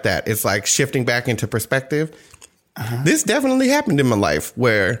 It's like that. It's like shifting back into perspective. Uh-huh. This definitely happened in my life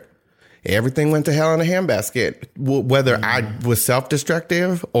where everything went to hell in a handbasket. Whether I was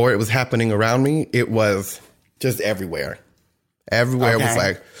self-destructive or it was happening around me, it was just everywhere. Everywhere was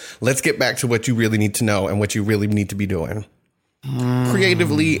like, let's get back to what you really need to know and what you really need to be doing.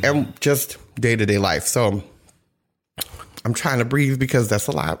 Creatively and just day-to-day life. So I'm trying to breathe because that's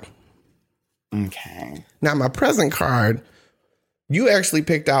a lot. Okay. Now, my present card, you actually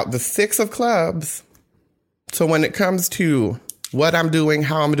picked out the 6 of clubs. So when it comes to what I'm doing,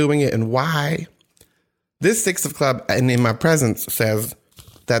 how I'm doing it, and why, this 6 of club and in my presence says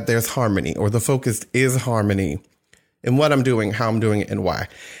that there's harmony, or the focus is harmony in what I'm doing, how I'm doing it, and why.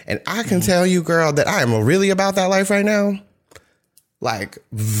 And I can tell you, girl, that I am really about that life right now. Like,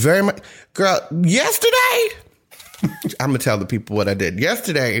 very much. Girl, yesterday, I'm going to tell the people what I did.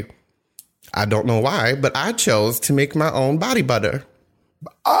 Yesterday, I don't know why, but I chose to make my own body butter.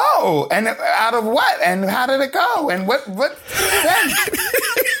 Oh, and out of what? And how did it go? And what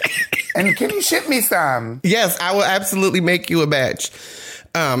and can you ship me some? Yes, I will absolutely make you a batch.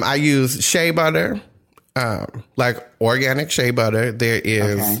 I use shea butter, like organic shea butter. There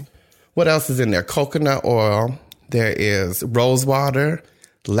is, what else is in there? Coconut oil. There is rose water,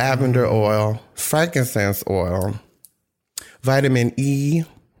 lavender oil, frankincense oil, vitamin E.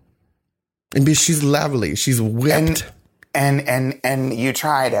 And bitch, she's lovely. She's whipped. And you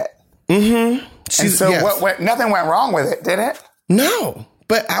tried it. Mm-hmm. What? Nothing went wrong with it, did it? No.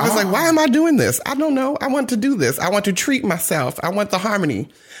 But I was like, why am I doing this? I don't know. I want to do this. I want to treat myself. I want the harmony.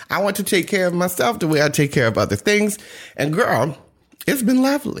 I want to take care of myself the way I take care of other things. And girl, it's been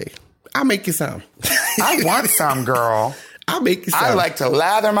lovely. I'll make you some. I want some, girl. I'll make you some. I like to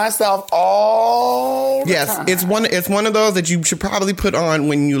lather myself all the time. It's one of those that you should probably put on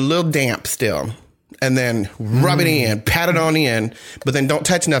when you're a little damp still. And then rub it in, pat it on in, but then don't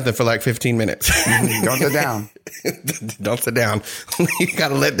touch nothing for like 15 minutes. Don't sit down. Don't sit down. You got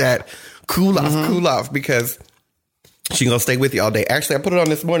to let that cool off because she's going to stay with you all day. Actually, I put it on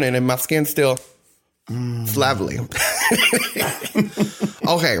this morning and my skin's still it's lovely.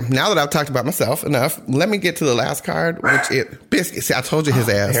 Okay, now that I've talked about myself enough, let me get to the last card, which is Biscuit. See, I told you his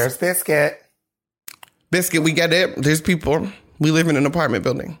ass. Here's Biscuit. Biscuit, we get it. There's people. We live in an apartment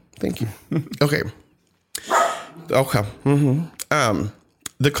building. Thank you. Okay. Mm-hmm.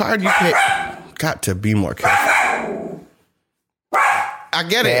 The card you picked, got to be more careful. I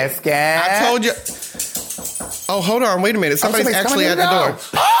get it. Biscuit. I told you. Oh, hold on. Wait a minute. Somebody's actually at the door.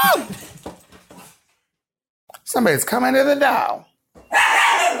 Oh! Somebody's coming to the door.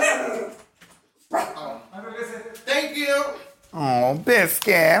 Thank you. Oh,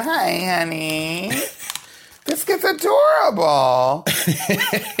 Biscuit. Hi, honey. Biscuit's adorable.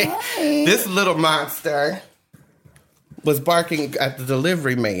 This little monster was barking at the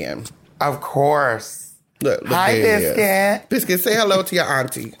delivery man. Of course. Look hi, Biscuit. Biscuit, say hello to your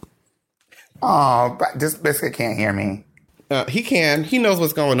auntie. Oh, but this Biscuit can't hear me. He can. He knows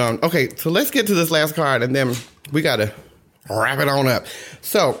what's going on. Okay, so let's get to this last card, and then we got to wrap it on up.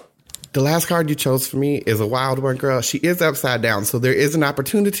 So the last card you chose for me is a wild one, girl. She is upside down, so there is an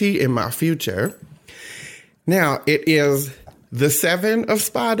opportunity in my future. Now, it is the 7 of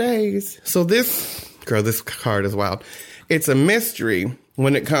Spades. So this card is wild. It's a mystery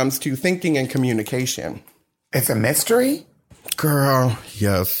when it comes to thinking and communication. It's a mystery? Girl,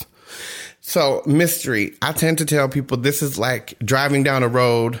 yes. So, mystery. I tend to tell people this is like driving down a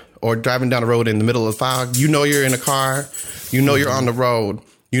road or driving down a road in the middle of fog. You know you're in a car. You know you're on the road.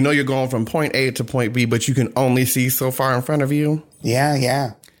 You know you're going from point A to point B, but you can only see so far in front of you.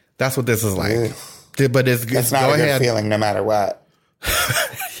 Yeah. That's what this is like. Ugh. But it's good. It's not Go a ahead. good feeling no matter what.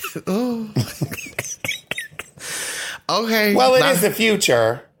 Oh. Okay. Well, it is the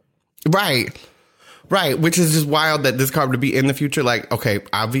future. Right. Which is just wild that this card would be in the future. Like, okay,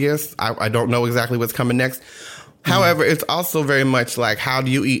 obvious. I don't know exactly what's coming next. However, it's also very much like, how do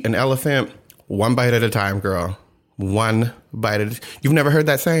you eat an elephant? One bite at a time, girl. one bite at a time. You've never heard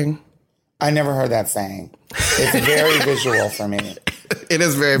that saying? I never heard that saying. It's very visual for me. It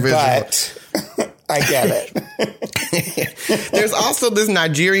is very visual. But I get it. There's also this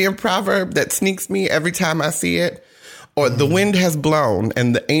Nigerian proverb that sneaks me every time I see it. Or the wind has blown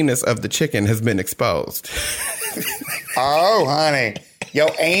and the anus of the chicken has been exposed. Oh, honey. Your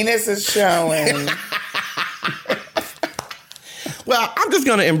anus is showing. Well, I'm just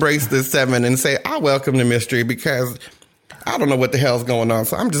going to embrace this 7 and say I welcome the mystery because I don't know what the hell's going on.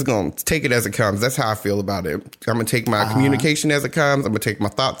 So I'm just going to take it as it comes. That's how I feel about it. I'm going to take my communication as it comes. I'm going to take my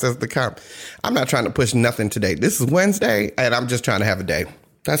thoughts as they come. I'm not trying to push nothing today. This is Wednesday, and I'm just trying to have a day.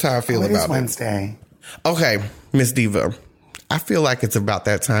 That's how I feel about it. It is Wednesday. Okay, Miss Diva, I feel like it's about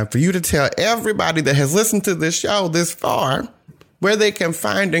that time for you to tell everybody that has listened to this show this far where they can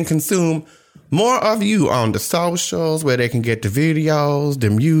find and consume more of you on the socials, where they can get the videos,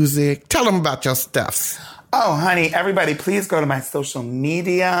 the music. Tell them about your stuff. Oh, honey, everybody, please go to my social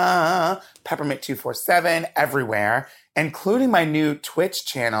media, Peppermint247, everywhere, including my new Twitch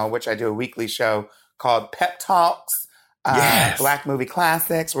channel, which I do a weekly show called Pep Talks, Black Movie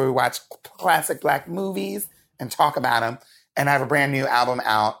Classics, where we watch classic Black movies and talk about them. And I have a brand new album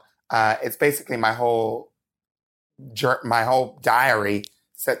out. It's basically my whole diary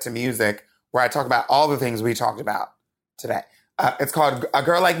set to music, where I talk about all the things we talked about today. It's called A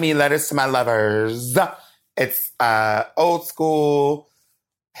Girl Like Me, Letters to My Lovers. It's old school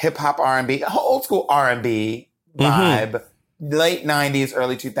hip-hop R&B, old school R&B vibe, late 90s,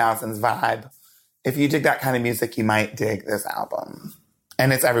 early 2000s vibe. If you dig that kind of music, you might dig this album.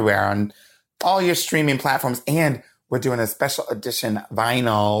 And it's everywhere on all your streaming platforms. And we're doing a special edition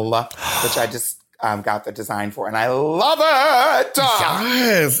vinyl, which I just got the design for, and I love it.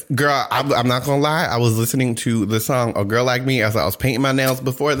 Yes, girl, I'm not gonna lie. I was listening to the song "A Girl Like Me" as I was painting my nails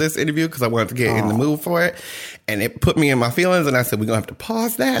before this interview because I wanted to get in the mood for it, and it put me in my feelings. And I said, "We're gonna have to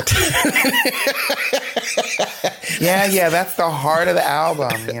pause that." Yeah, that's the heart of the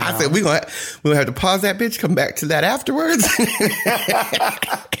album. You know? I said, "We're gonna have to pause that, bitch. Come back to that afterwards."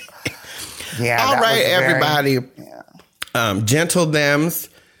 Yeah. All right, everybody. Gentle Dems.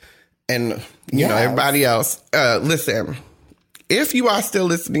 And, you know, everybody else, listen, if you are still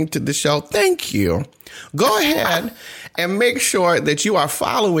listening to the show, thank you. Go ahead and make sure that you are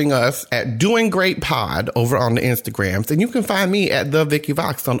following us at Doing Great Pod over on the Instagrams. And you can find me at The Vicky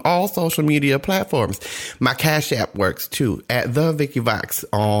Vox on all social media platforms. My Cash App works too, at The Vicky Vox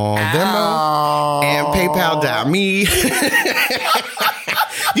on Venmo and PayPal.me.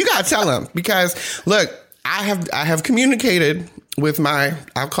 You got to tell them because, look, I have communicated with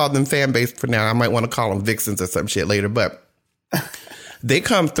I'll call them fan base for now. I might want to call them Vixens or some shit later, but they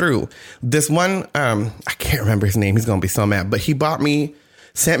come through. This one, I can't remember his name. He's going to be so mad, but he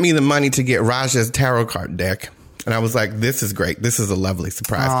sent me the money to get Raja's tarot card deck. And I was like, this is great. This is a lovely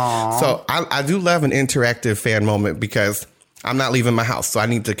surprise. Aww. So I do love an interactive fan moment because I'm not leaving my house. So I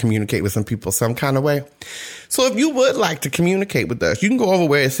need to communicate with some people some kind of way. So if you would like to communicate with us, you can go over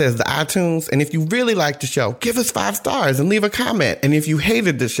where it says the iTunes. And if you really like the show, give us 5 stars and leave a comment. And if you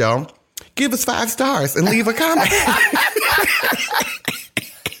hated the show, give us 5 stars and leave a comment.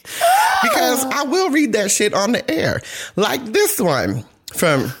 Because I will read that shit on the air. Like this one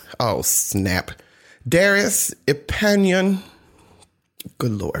from, oh snap, Darius Epanion.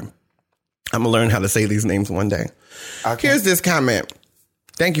 Good Lord. I'm going to learn how to say these names one day. Okay. Here's this comment.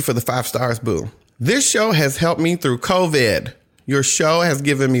 Thank you for the 5 stars, boo. This show has helped me through COVID. Your show has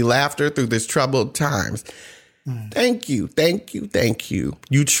given me laughter through this troubled times. Thank you. Thank you. Thank you.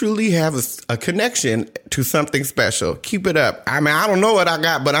 You truly have a connection to something special. Keep it up. I mean, I don't know what I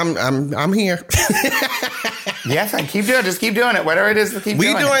got, but I'm here. Yes, and keep doing it. Just keep doing it. Whatever it is, keep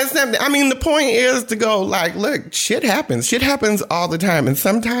doing it. We doing something. I mean, the point is to go like, look, shit happens. Shit happens all the time. And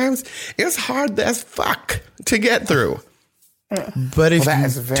sometimes it's hard as fuck to get through. But if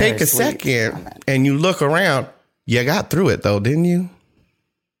you take a second and you look around, you got through it though, didn't you?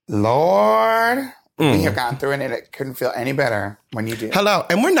 Lord, we have gone through it and it couldn't feel any better when you did. Hello.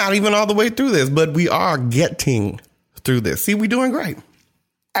 And we're not even all the way through this, but we are getting through this. See, we're doing great.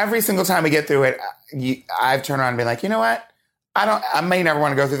 Every single time we get through it, I've turned around and been like, you know what? I may never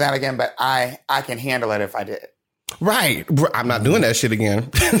want to go through that again, but I can handle it if I did. Right. I'm not doing that shit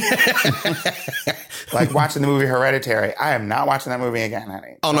again. Like watching the movie Hereditary. I am not watching that movie again,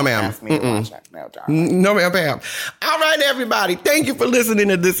 honey. Oh, no, ma'am. Ask me to watch it. No, darling. No, ma'am. All right, everybody. Thank you for listening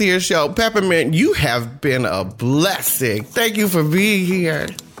to this here show. Peppermint, you have been a blessing. Thank you for being here.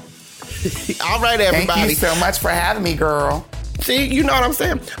 All right, everybody. Thank you so much for having me, girl. See, you know what I'm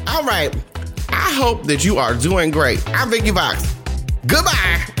saying? All right. I hope that you are doing great. I'm Vicky Vox.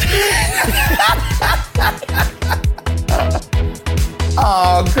 Goodbye.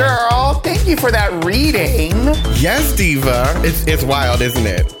 Oh, girl, thank you for that reading. Yes, Diva. It's wild, isn't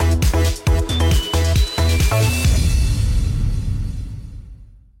it?